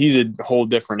he's a whole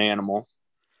different animal.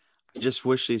 I just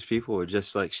wish these people would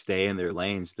just like stay in their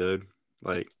lanes, dude.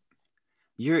 Like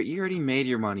you already made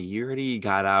your money. You already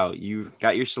got out. You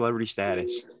got your celebrity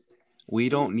status. We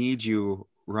don't need you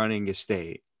running a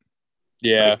state.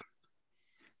 Yeah.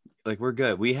 Like we're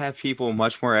good. We have people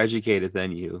much more educated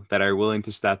than you that are willing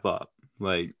to step up.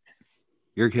 Like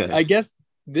you're good. I guess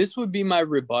this would be my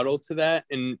rebuttal to that.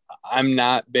 And I'm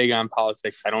not big on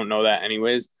politics. I don't know that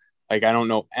anyways. Like I don't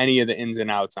know any of the ins and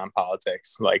outs on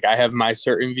politics. Like I have my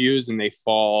certain views and they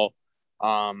fall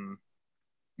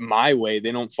my way.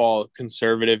 They don't fall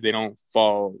conservative. They don't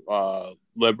fall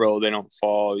liberal. They don't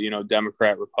fall,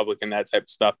 Democrat, Republican, that type of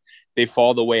stuff. They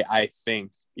fall the way I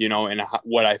think, and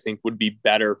what I think would be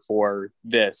better for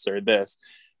this or this.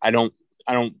 I don't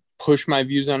push my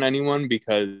views on anyone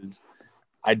because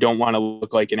I don't want to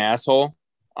look like an asshole.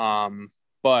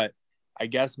 But I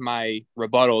guess my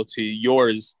rebuttal to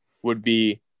yours would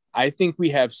be, I think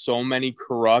we have so many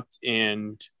corrupt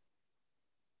and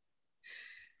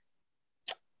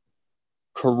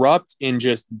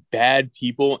just bad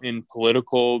people in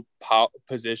political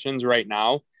positions right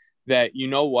now that,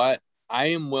 what, I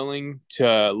am willing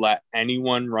to let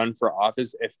anyone run for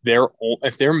office if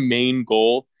their main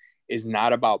goal is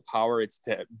not about power, it's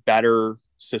to better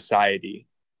society.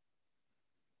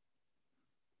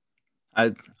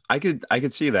 I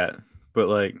could see that, but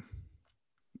like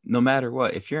no matter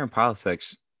what, if you're in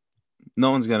politics,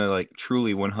 no one's gonna like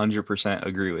truly 100%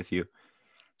 agree with you.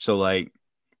 So like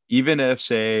even if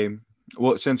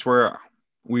since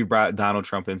we brought Donald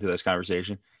Trump into this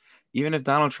conversation, even if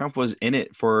Donald Trump was in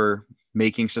it for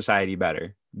making society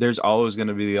better, there's always going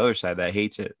to be the other side that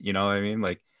hates it. You know what I mean?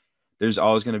 Like there's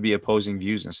always going to be opposing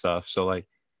views and stuff. So like,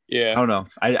 yeah, I don't know.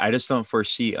 I just don't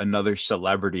foresee another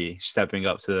celebrity stepping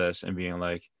up to this and being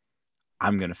like,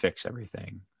 I'm going to fix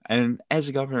everything. And as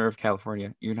a governor of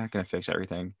California, you're not going to fix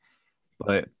everything.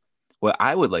 But what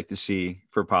I would like to see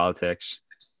for politics,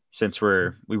 since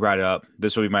we brought it up,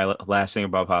 this will be my last thing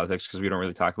about politics because we don't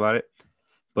really talk about it.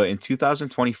 But in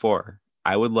 2024,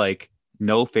 I would like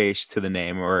no face to the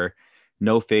name or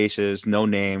no faces, no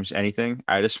names, anything.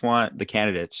 I just want the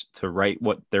candidates to write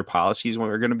what their policies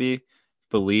are going to be,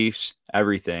 beliefs,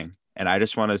 everything. And I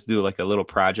just want to do like a little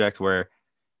project where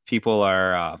people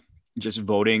are just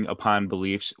voting upon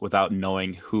beliefs without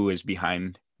knowing who is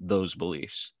behind those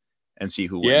beliefs and see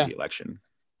who wins the election.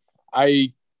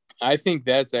 I think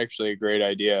that's actually a great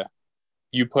idea.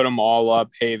 You put them all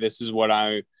up. Hey, this is what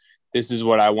I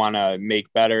want to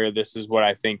make better. This is what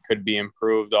I think could be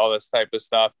improved, all this type of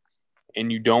stuff.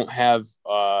 And you don't have,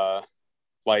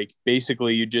 like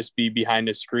basically you just be behind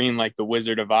a screen like the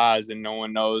Wizard of Oz and no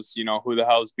one knows, who the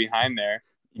hell's behind there.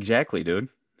 Exactly, dude.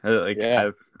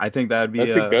 I think that would be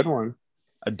a good one.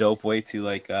 A dope way to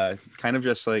like kind of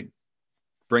just like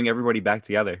bring everybody back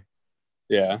together.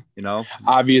 Yeah.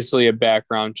 Obviously a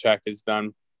background check is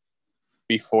done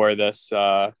before this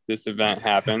event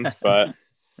happens, but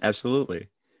absolutely.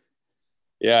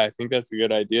 Yeah, I think that's a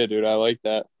good idea, dude. I like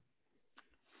that.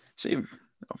 See,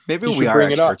 maybe we are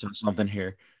experts on something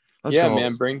here. Let's go.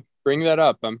 Man, bring that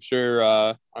up. I'm sure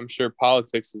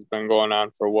politics has been going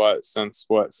on for since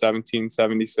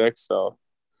 1776. So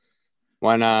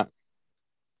why not?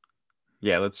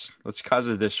 Yeah, let's cause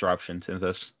a disruption to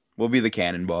this. We'll be the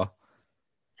cannonball.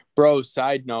 Bro,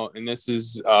 side note, and this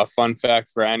is a fun fact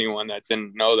for anyone that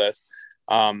didn't know this.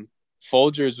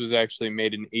 Folgers was actually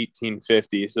made in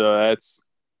 1850, so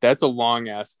that's a long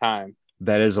ass time.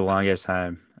 That is a long ass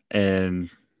time. And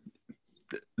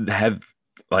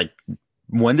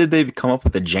when did they come up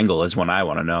with the jingle is what I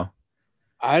want to know.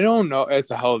 I don't know.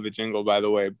 It's a hell of a jingle, by the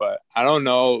way, but I don't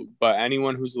know. But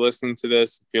anyone who's listening to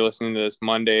this, if you're listening to this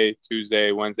Monday,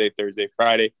 Tuesday, Wednesday, Thursday,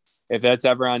 Friday, if that's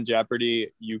ever on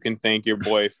Jeopardy, you can thank your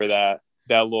boy for that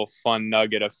little fun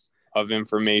nugget of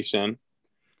information.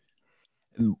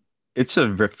 It's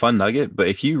a fun nugget, but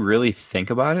if you really think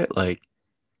about it, like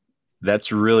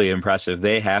that's really impressive.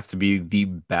 They have to be the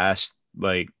best,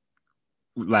 like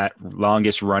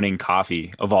longest running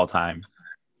coffee of all time.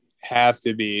 Have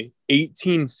to be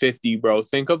 1850, bro.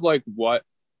 Think of what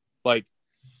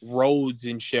roads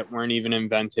and shit weren't even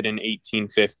invented in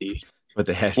 1850. But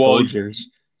they had Well, Folgers.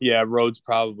 yeah, roads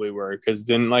probably were because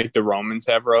didn't like the Romans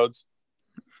have roads?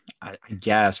 I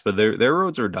guess, but their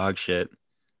roads are dog shit.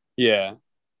 Yeah,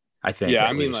 I think yeah. I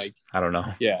at mean, least. like, I don't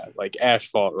know. yeah, like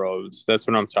asphalt roads. That's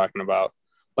what I'm talking about.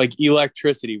 Like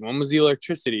electricity. When was the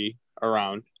electricity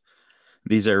around?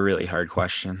 These are really hard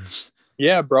questions.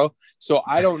 Yeah, bro. So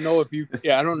I don't know if you,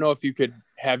 yeah, I don't know if you could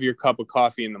have your cup of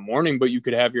coffee in the morning, but you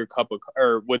could have your cup of,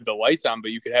 or with the lights on,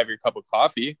 but you could have your cup of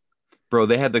coffee. Bro,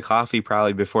 they had the coffee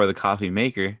probably before the coffee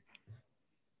maker.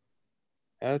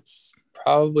 That's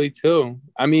probably too.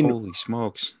 I mean, Holy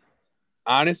smokes.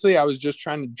 honestly, I was just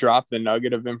trying to drop the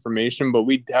nugget of information, but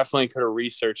we definitely could have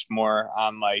researched more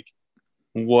on like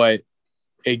what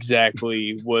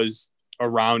exactly was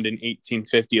around in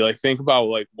 1850. Like, think about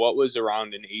like what was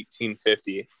around in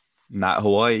 1850. Not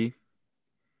Hawaii.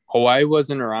 Hawaii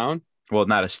wasn't around. Well,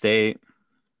 not a state.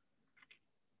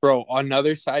 Bro,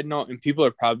 another side note, and people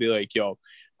are probably like, yo,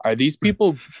 are these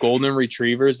people golden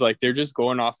retrievers? Like, they're just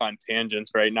going off on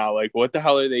tangents right now. Like, what the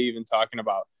hell are they even talking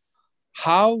about?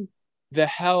 How the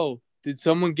hell did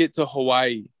someone get to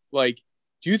Hawaii? Like,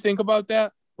 do you think about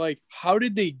that? Like, how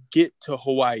did they get to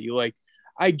Hawaii? Like,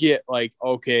 I get, like,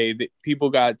 okay, people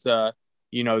got to,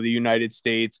 the United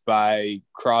States by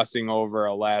crossing over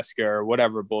Alaska or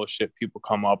whatever bullshit people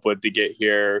come up with to get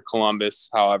here, Columbus,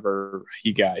 however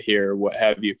he got here, what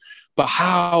have you. But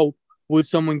how would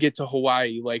someone get to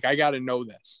Hawaii? Like, I got to know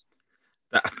this.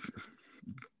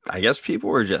 I guess people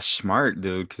were just smart,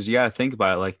 dude, because you got to think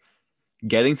about it. Like,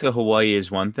 getting to Hawaii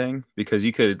is one thing because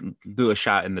you could do a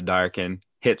shot in the dark and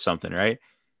hit something, right?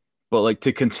 But like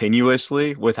to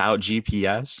continuously without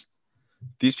GPS,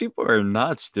 these people are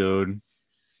nuts, dude.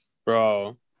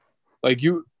 Bro. Like,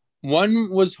 when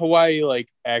was Hawaii, like,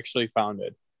 actually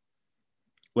founded?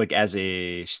 Like as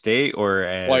a state or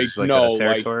Like, as like a no, like,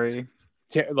 territory.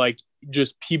 like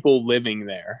just people living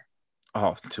there.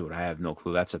 Oh, dude, I have no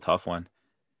clue. That's a tough one.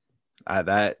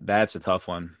 That's a tough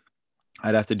one.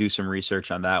 I'd have to do some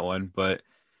research on that one, but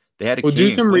they had a We'll do king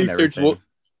and some queen and research. everything.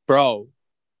 Bro,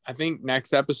 I think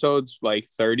next episode's like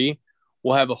 30.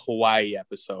 We'll have a Hawaii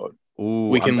episode. Ooh,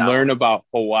 We I'm can down. learn about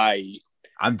Hawaii.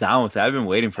 I'm down with that. I've been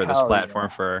waiting for this Hell platform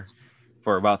yeah.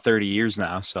 for about 30 years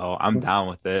now, so I'm down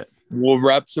with it. We'll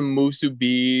rep some Musu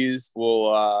bees.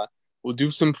 We'll do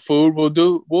some food. We'll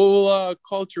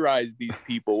culturize these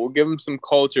people. We'll give them some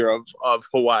culture of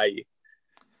Hawaii.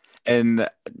 And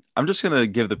I'm just gonna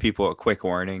give the people a quick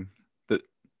warning.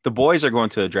 The boys are going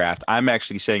to a draft. I'm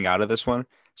actually staying out of this one.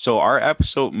 So our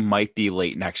episode might be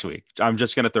late next week. I'm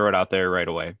just gonna throw it out there right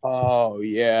away. Oh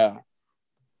yeah.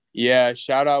 Yeah,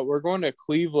 shout out. We're going to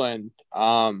Cleveland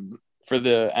for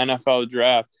the NFL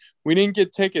draft. We didn't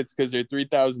get tickets because they're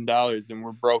 $3,000 and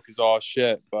we're broke as all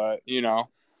shit. But we're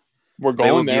They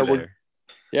will going be there.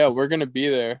 there. We're gonna be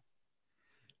there.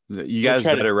 You We'll guys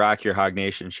try to. better rock your Hog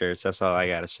Nation shirts. That's all I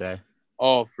gotta say.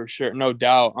 Oh, for sure, no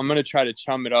doubt. I'm gonna try to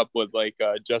chum it up with like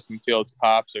Justin Fields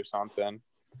pops or something.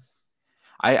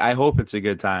 I hope it's a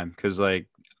good time because like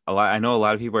I know a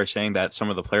lot of people are saying that some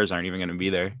of the players aren't even gonna be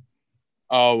there.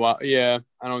 Oh wow, yeah,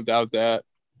 I don't doubt that.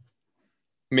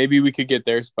 Maybe we could get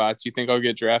their spots. You think I'll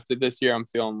get drafted this year? I'm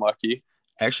feeling lucky.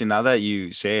 Actually, now that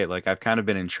you say it, like I've kind of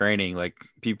been in training. Like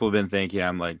people have been thinking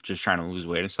I'm like just trying to lose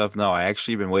weight and stuff. No, I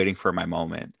actually been waiting for my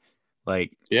moment.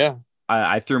 Like Yeah,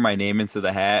 I threw my name into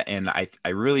the hat, and I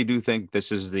really do think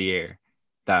this is the year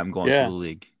that I'm going to the yeah.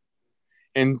 league.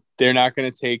 And they're not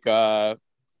gonna take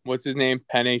what's his name,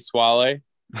 Penny Swale.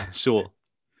 Sewell.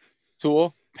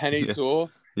 Tool, Penny Yeah.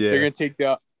 Sewell. They're Yeah.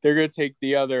 gonna take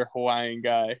the other Hawaiian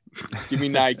guy. Give me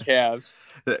 9 calves.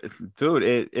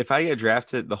 Dude, if I get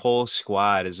drafted, the whole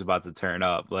squad is about to turn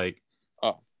up. Like,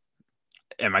 Oh,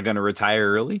 am I going to retire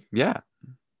early? Yeah,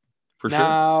 for sure.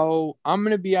 now I'm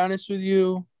gonna be honest with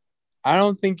you. I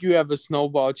don't think you have a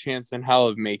snowball chance in hell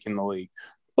of making the league,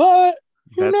 but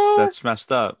That's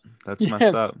messed up. That's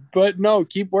messed up. But no,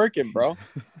 keep working, bro.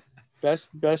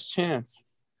 Best chance.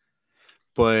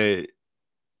 But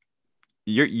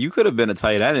you could have been a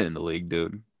tight end in the league,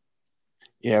 dude.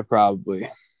 Yeah, probably.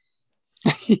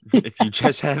 If you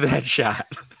just had that shot.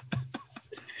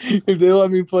 If they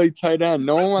let me play tight end,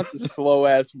 no one wants a slow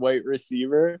ass white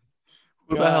receiver.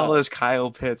 Who the hell is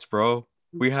Kyle Pitts, bro?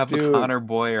 We have a Dude. Connor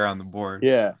Boyer on the board.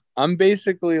 Yeah, I'm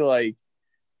basically like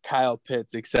Kyle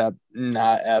Pitts, except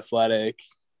not athletic,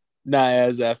 not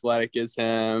as athletic as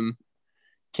him.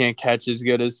 Can't catch as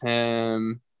good as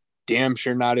him. Damn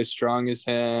sure not as strong as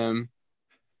him.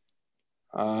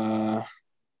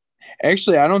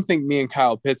 Actually, I don't think me and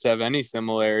Kyle Pitts have any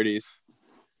similarities.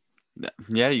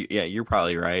 Yeah, you're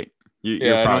probably right. You're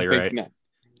Yeah, I probably don't right. think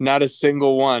not a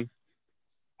single one.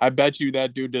 I bet you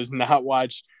that dude does not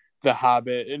watch The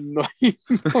Hobbit and like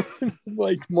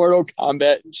like Mortal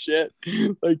Kombat and shit.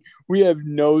 Like we have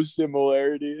no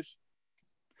similarities.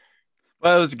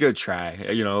 Well, it was a good try.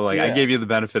 Like I Yeah, gave you the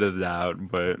benefit of the doubt,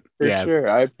 but for yeah, sure.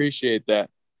 I appreciate that.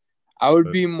 I would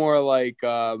but be more like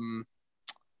probably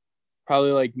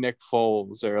like Nick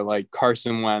Foles or like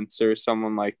Carson Wentz or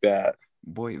someone like that.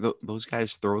 boy, those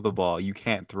guys throw the ball. You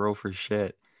can't throw for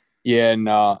shit. Yeah,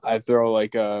 no, I throw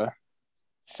like a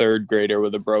third grader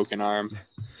with a broken arm.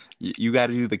 You got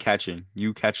to do the catching.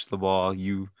 You catch the ball.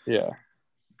 Yeah.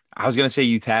 I was gonna say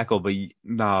you tackle, but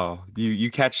no, you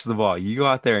catch the ball. You go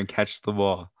out there and catch the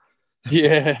ball.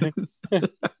 Yeah.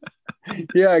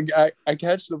 Yeah, I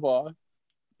catch the ball.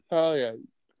 Oh yeah.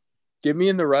 Get me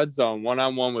in the red zone, one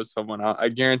on one with someone. I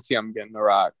guarantee I'm getting the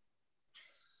rock.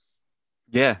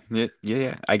 Yeah, yeah, yeah,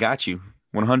 yeah. I got you,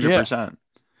 Yeah, 100%.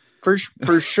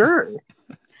 for sure.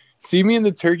 See me in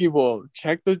the Turkey Bowl.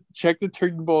 Check the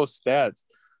Turkey Bowl stats.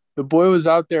 The boy was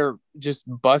out there just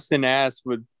busting ass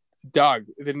with dog.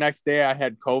 The next day I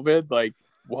had COVID. Like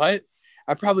what?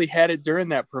 I probably had it during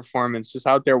that performance, just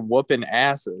out there whooping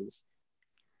asses.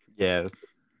 Yeah,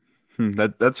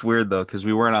 that's weird though, because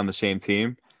we weren't on the same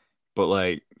team, but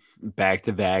like back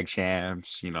to back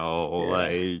champs. Yeah.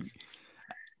 Like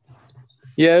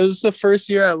Yeah, it was the first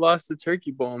year I lost the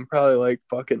Turkey Bowl in probably like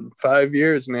fucking 5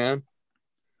 years, man.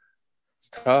 It's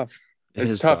tough. it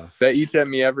It's is tough. tough. That eats at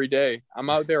me every day. I'm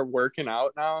out there working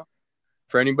out now.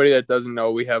 For anybody that doesn't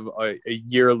know, we have a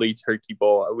yearly Turkey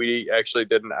Bowl. We actually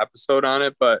did an episode on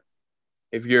it, but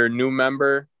if you're a new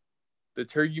member, the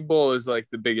Turkey Bowl is like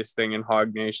the biggest thing in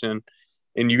Hog Nation.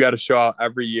 And you got to show out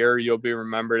every year. You'll be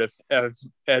remembered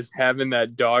as having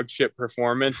that dog shit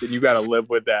performance, and you got to live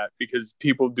with that because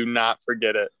people do not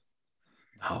forget it.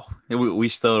 No, we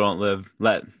still don't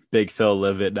let Big Phil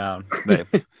live it down.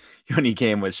 When he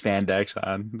came with spandex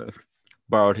on,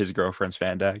 borrowed his girlfriend's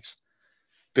spandex.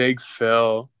 Big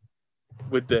Phil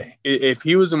with if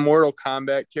he was a Mortal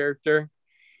Kombat character,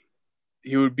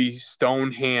 he would be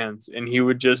stone hands and he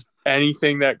would just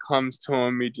anything that comes to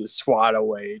him, he just swat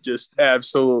away. Just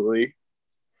absolutely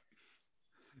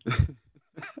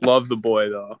love the boy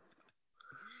though.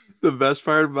 The best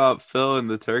part about Phil in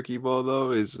the Turkey Bowl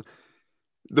though is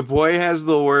the boy has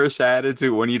the worst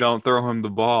attitude when you don't throw him the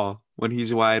ball when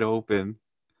he's wide open.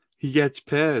 He gets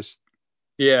pissed.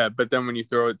 Yeah, but then when you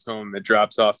throw it to him, it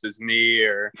drops off his knee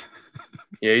or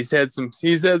yeah, he's had some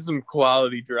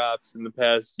quality drops in the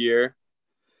past year.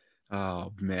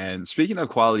 Oh man. Speaking of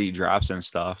quality drops and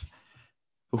stuff,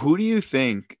 who do you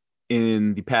think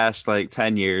in the past like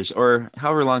 10 years or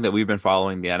however long that we've been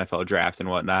following the NFL draft and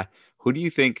whatnot, who do you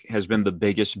think has been the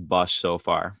biggest bust so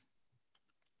far?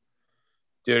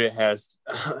 Dude, it has.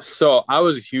 So I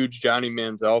was a huge Johnny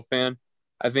Manziel fan.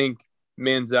 I think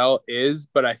Manziel is,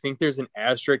 but I think there's an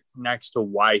asterisk next to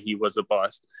why he was a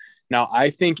bust. Now,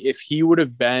 I think if he would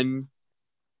have been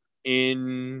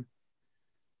in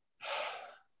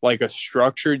like a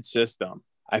structured system,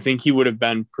 I think he would have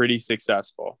been pretty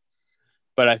successful.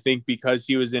 But I think because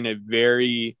he was in a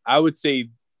very, I would say,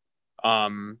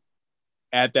 um,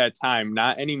 at that time,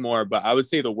 not anymore, but I would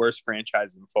say the worst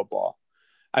franchise in football.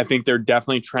 I think they're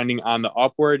definitely trending on the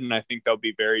upward, and I think they'll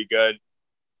be very good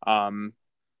um,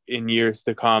 in years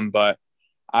to come. But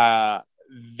uh,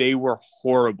 they were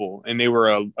horrible, and they were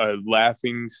a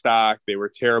laughing stock. They were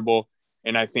terrible,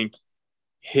 and I think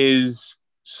his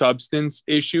substance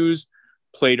issues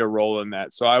played a role in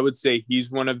that. So I would say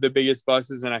he's one of the biggest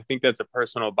busts, and I think that's a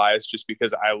personal bias just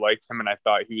because I liked him and I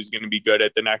thought he was going to be good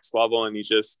at the next level, and he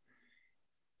just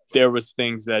there was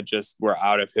things that just were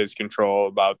out of his control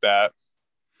about that.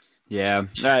 Yeah,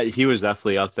 he was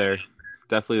definitely up there.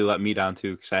 Definitely let me down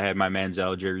too because I had my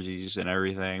Manziel jerseys and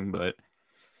everything. But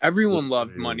Everyone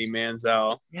loved Money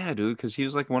Manziel. yeah, dude, because he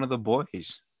was like one of the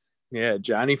boys. Yeah,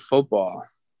 Johnny Football.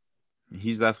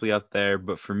 He's definitely up there.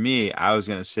 But for me, I was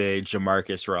gonna say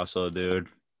Jamarcus Russell, dude.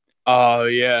 Oh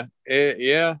yeah,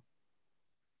 yeah.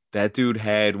 That dude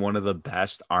had one of the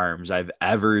best arms I've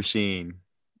ever seen.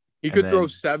 He And could throw then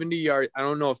 70 yards. I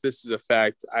don't know if this is a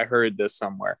fact. I heard this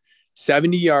somewhere.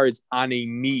 70 yards on a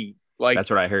knee, like that's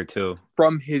what I heard too.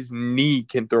 from his knee,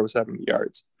 can throw 70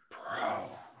 yards. Bro.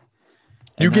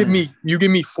 You And give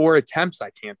then, me 4 attempts,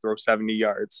 I can't throw 70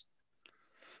 yards.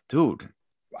 dude,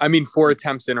 I mean, 4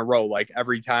 attempts in a row, like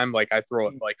every time, like I throw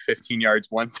it like 15 yards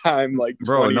one time, like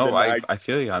bro, 20 the no, next. I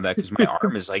feel you on that because my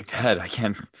arm is like dead. I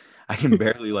can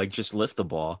barely like just lift the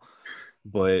ball.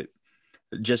 But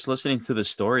just listening to the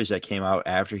stories that came out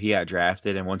after he got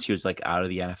drafted and once he was like out of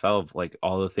the NFL of like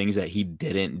all the things that he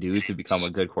didn't do to become a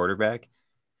good quarterback.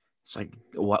 It's like,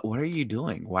 what are you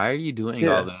doing? Why are you doing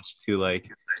all Yeah. this to like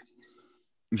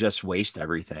just waste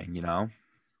everything, you know?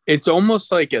 It's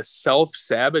almost like a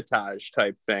self-sabotage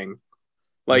type thing.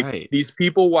 Like Right. these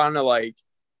people want to like,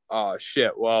 oh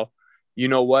shit, well, you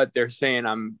know what? They're saying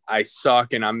I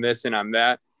suck and I'm this and I'm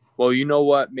that. Well, you know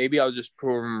what? Maybe I'll just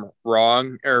prove them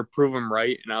wrong or prove them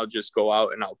right, and I'll just go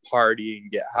out and I'll party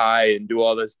and get high and do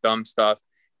all this dumb stuff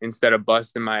instead of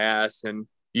busting my ass. And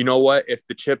you know what? If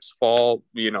the chips fall,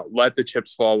 let the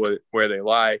chips fall where they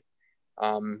lie,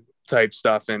 type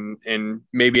stuff. And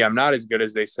maybe I'm not as good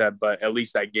as they said, but at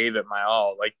least I gave it my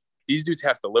all. Like these dudes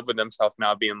have to live with themselves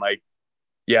now, being like,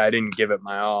 yeah, I didn't give it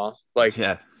my all. Like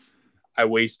Yeah, I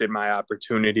wasted my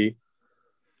opportunity.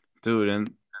 dude.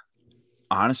 And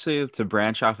honestly, to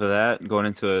branch off of that, going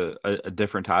into a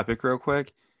different topic real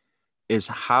quick, is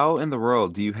how in the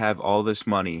world do you have all this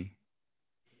money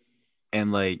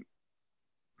and like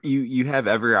you have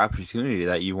every opportunity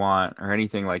that you want or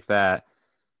anything like that,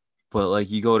 but like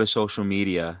you go to social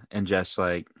media and just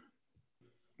like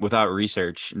without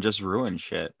research and just ruin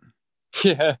shit.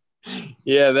 Yeah.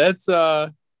 Yeah, that's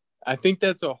I think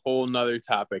that's a whole nother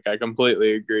topic. I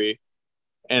completely agree.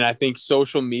 And I think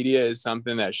social media is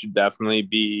something that should definitely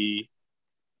be,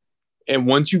 and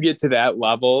once you get to that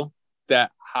level,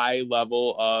 that high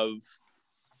level of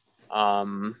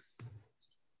um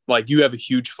like you have a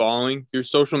huge following, your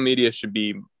social media should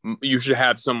be, you should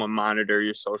have someone monitor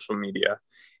your social media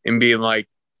and be like,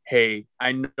 hey,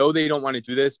 I know they don't want to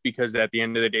do this because at the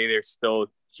end of the day they're still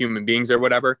human beings or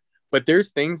whatever, but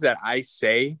there's things that I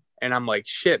say and I'm like,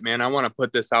 shit, man, I want to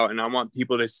put this out and I want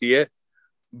people to see it,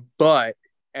 but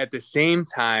at the same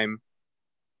time,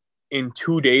 in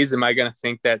 2 days am I going to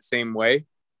think that same way?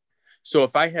 So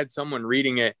if I had someone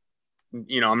reading it,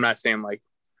 I'm not saying like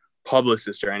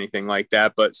publicist or anything like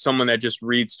that, but someone that just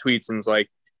reads tweets and is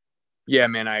like, yeah,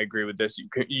 man, I agree with this.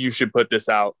 You should put this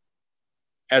out,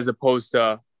 as opposed to,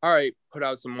 all right, put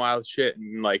out some wild shit.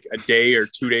 And like a day or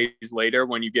 2 days later,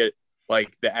 when you get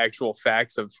like the actual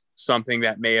facts of something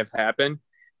that may have happened,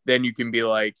 then you can be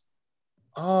like,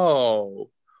 oh,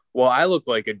 well, I look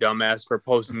like a dumbass for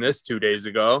posting this 2 days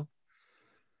ago.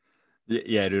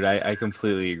 Yeah, dude, I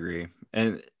completely agree.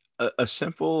 And a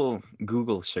simple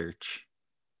Google search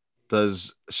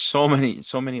does so many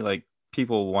like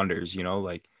people wonders,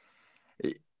 like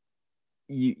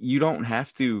you don't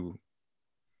have to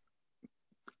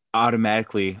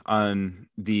automatically on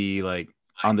the like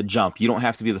on the jump. You don't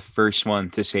have to be the first one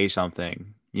to say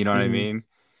something. You know what I Mm-hmm. mean?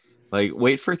 Like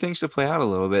wait for things to play out a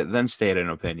little bit, then state an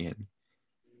opinion.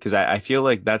 Because I feel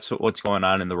like that's what's going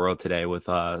on in the world today with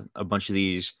a bunch of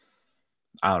these,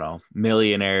 I don't know,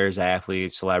 millionaires,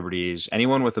 athletes, celebrities,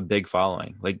 anyone with a big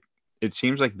following. Like it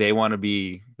seems like they want to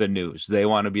be the news. They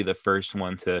want to be the first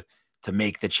one to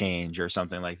make the change or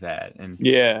something like that.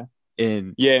 Yeah.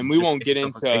 And Yeah. And you just make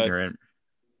yourself look ignorant.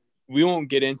 we won't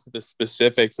get into the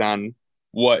specifics on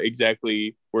what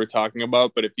exactly we're talking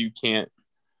about, but if you can't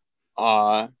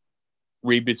uh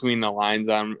read between the lines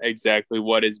on exactly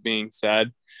what is being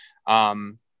said,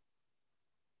 um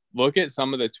look at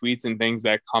some of the tweets and things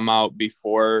that come out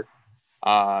before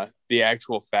the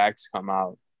actual facts come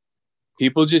out.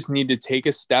 People just need to take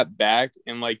a step back,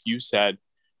 and like you said,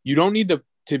 you don't need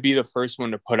to be the first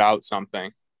one to put out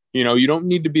something. You don't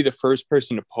need to be the first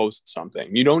person to post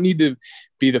something. You don't need to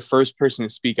be the first person to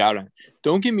speak out on it.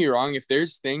 Don't get me wrong, if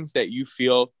there's things that you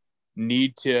feel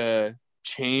need to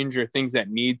change or things that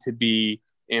need to be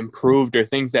improved or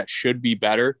things that should be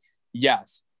better,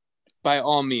 yes, by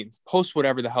all means, post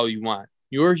whatever the hell you want.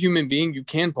 You're a human being, you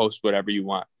can post whatever you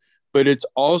want. But it's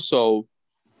also,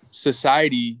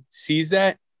 society sees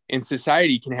that, and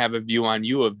society can have a view on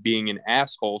you of being an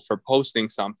asshole for posting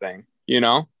something.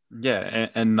 Yeah,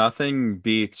 and nothing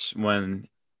beats when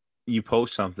you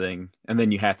post something and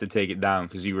then you have to take it down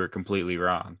because you were completely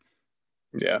wrong.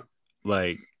 Yeah.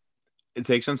 Like it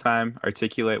takes some time,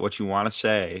 articulate what you want to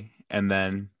say, and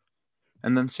then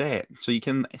say it so you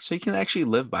can actually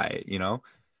live by it.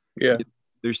 Yeah.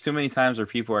 There's too many times where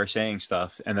people are saying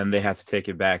stuff and then they have to take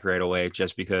it back right away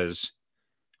just because,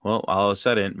 well, all of a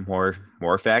sudden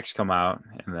more facts come out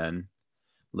and then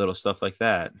little stuff like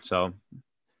that. So I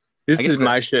This guess is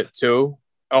my shit too.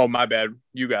 Oh, my bad.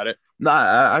 You got it. no,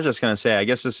 I was just gonna say, I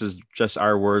guess this is just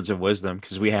our words of wisdom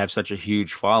because we have such a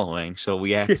huge following, so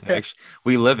we have to actually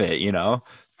we live it.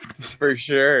 For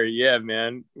sure. Yeah,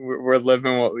 man. We're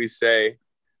living what we say.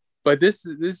 But this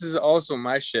is also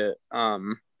my shit.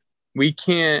 We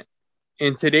can't,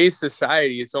 in today's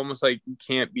society, it's almost like you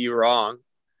can't be wrong.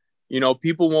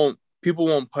 People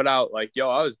won't put out like, yo,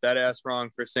 I was dead ass wrong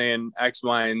for saying X,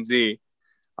 Y, and Z.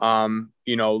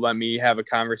 Let me have a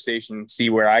conversation and see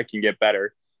where I can get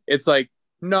better. It's like,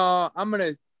 no, I'm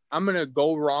gonna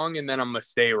go wrong and then I'm gonna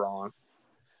stay wrong.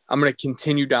 I'm going to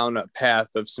continue down a path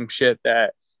of some shit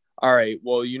that, all right,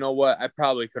 well, you know what? I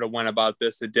probably could have went about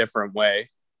this a different way.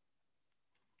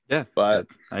 Yeah, But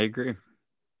I agree.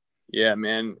 yeah,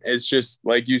 man, it's just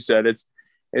like you said,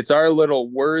 it's our little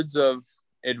words of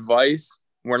advice.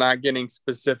 We're not getting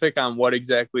specific on what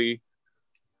exactly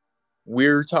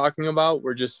we're talking about.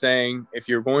 We're just saying if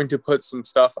you're going to put some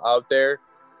stuff out there,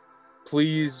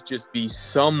 please just be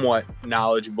somewhat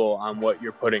knowledgeable on what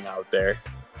you're putting out there.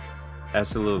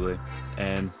 Absolutely.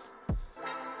 And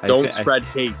don't spread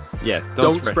hate. Yeah,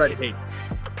 don't spread hate.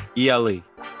 ELE.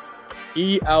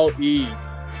 ELE.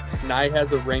 Nye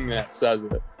has a ring that says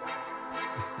it.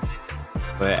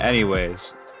 But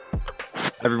anyways,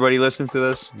 everybody listen to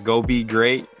this. Go be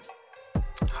great.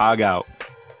 Hog out.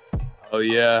 Oh,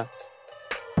 yeah.